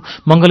सुन्छौ दाजु,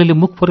 मङ्गलेले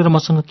मुख फोरेर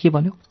मसँग के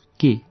भन्यो?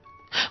 के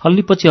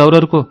अल्लीपछि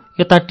अरूहरूको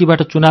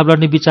यताटीबाट चुनाव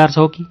लड्ने विचार छ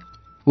हो कि?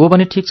 हो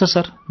भने ठिक छ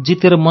सर,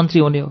 जितेर मन्त्री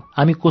हुने हो,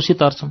 हामी कोशी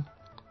तर्छौँ।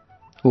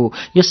 हो,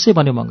 यसै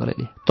भन्यो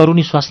मङ्गलेले।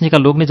 तरुणी स्वास्नीका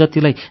लोग्ने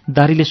जतिलाई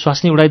दारीले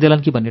स्वास्नी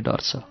उडाइदेलान् कि भन्ने डर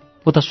छ।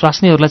 उता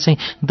स्वास्नीहरूलाई चाहिँ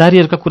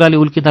दारीहरूका कुराले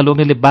उल्किँदा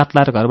लोग्नेले बात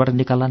लाएर घरबाट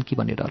निकाल्लान् कि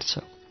भन्ने डर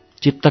छ।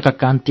 चित्तका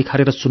कान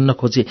तिखारेर सुन्न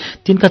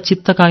खोजे तिनका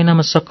चित्तका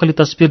ऐनामा सक्कली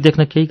तस्बिर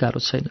देख्न केही गाह्रो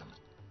छैन।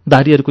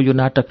 दारीहरूको यो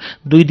नाटक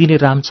 2 दिने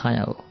राम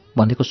छाया हो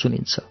भनेको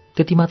सुनिन्छ।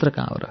 त्यति मात्र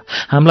कहाँ हो र?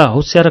 हामीलाई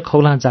हौस्या र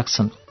खौला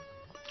जाग्छन्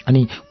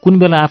अनि कुन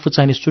बेला आफू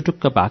चाहिने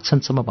सुटुक्क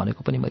भाग्छन्सम्म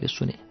भनेको पनि मैले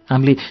सुने।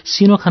 हामीले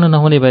सिनो खान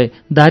नहुने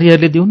भए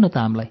दारीहरूले दिउन् न त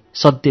हामीलाई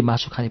सधैँ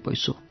मासु खाने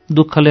पैसो।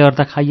 दुःखले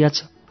अर्दा खाइया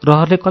छ,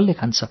 रहरले कसले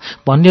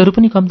खान्छ भन्नेहरू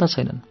पनि कम्ता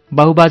छैनन्।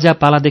 बाहुबाजा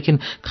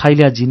पालादेखि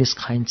खाइल्या जिनिस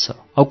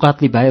खाइन्छ,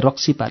 औकातले भए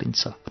रक्सी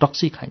पारिन्छ,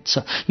 रक्सी खाइन्छ,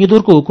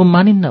 यिनीहरूको हुकुम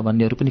मानिन्न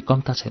भन्नेहरू पनि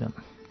कम्ता छैनन्।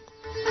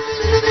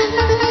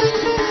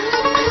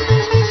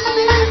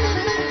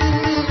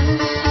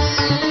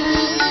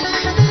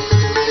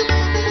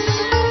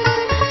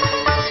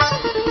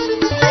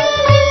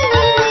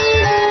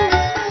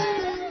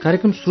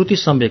 कार्यक्रम श्रुति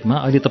सम्वेकमा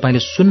अहिले तपाईले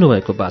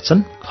सुन्नुभएको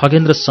वाचन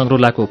खगेन्द्र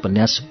संग्रोलाको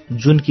उपन्यास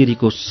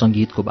जुनकिरीको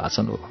संगीतको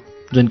वाचन हो।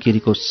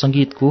 जुनकिरीको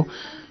संगीतको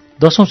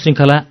 10औं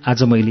श्रृङ्खला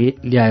आज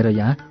मैले ल्याएर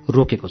यहाँ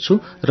रोकेको छु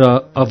र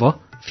अब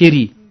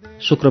फेरि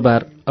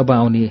शुक्रबार अब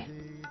आउने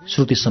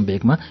श्रुति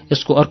सम्वेकमा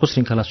यसको अर्को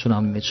श्रृङ्खला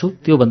सुनाउने छु।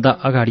 त्योभन्दा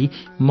अगाडि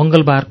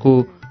मंगलबारको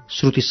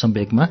श्रुति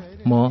सम्वेकमा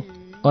म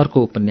अर्को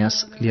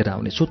उपन्यास लिएर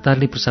आउनेछु।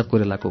 तारिणी प्रसाद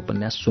कोइरालाको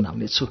उपन्यास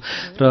सुनाउनेछु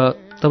र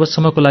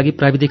तबसम्मको लागि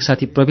प्राविधिक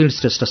साथी प्रवीण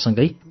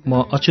श्रेष्ठसँगै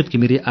म अच्युत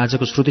घिमिरे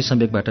आजको श्रुति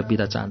सम्वेकबाट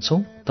बिदा चाहन्छौ।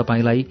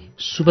 तपाईलाई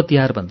शुभ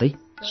तिहार भन्दै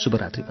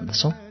शुभरात्रि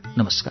भन्दछौ।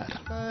 नमस्कार।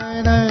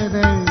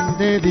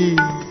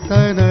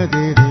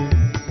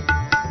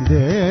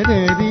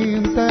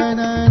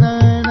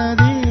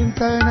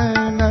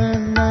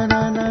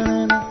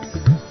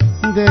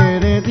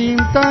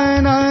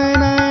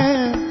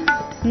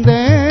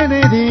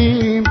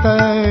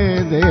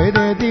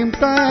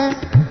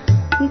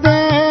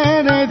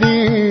 da da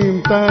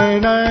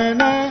da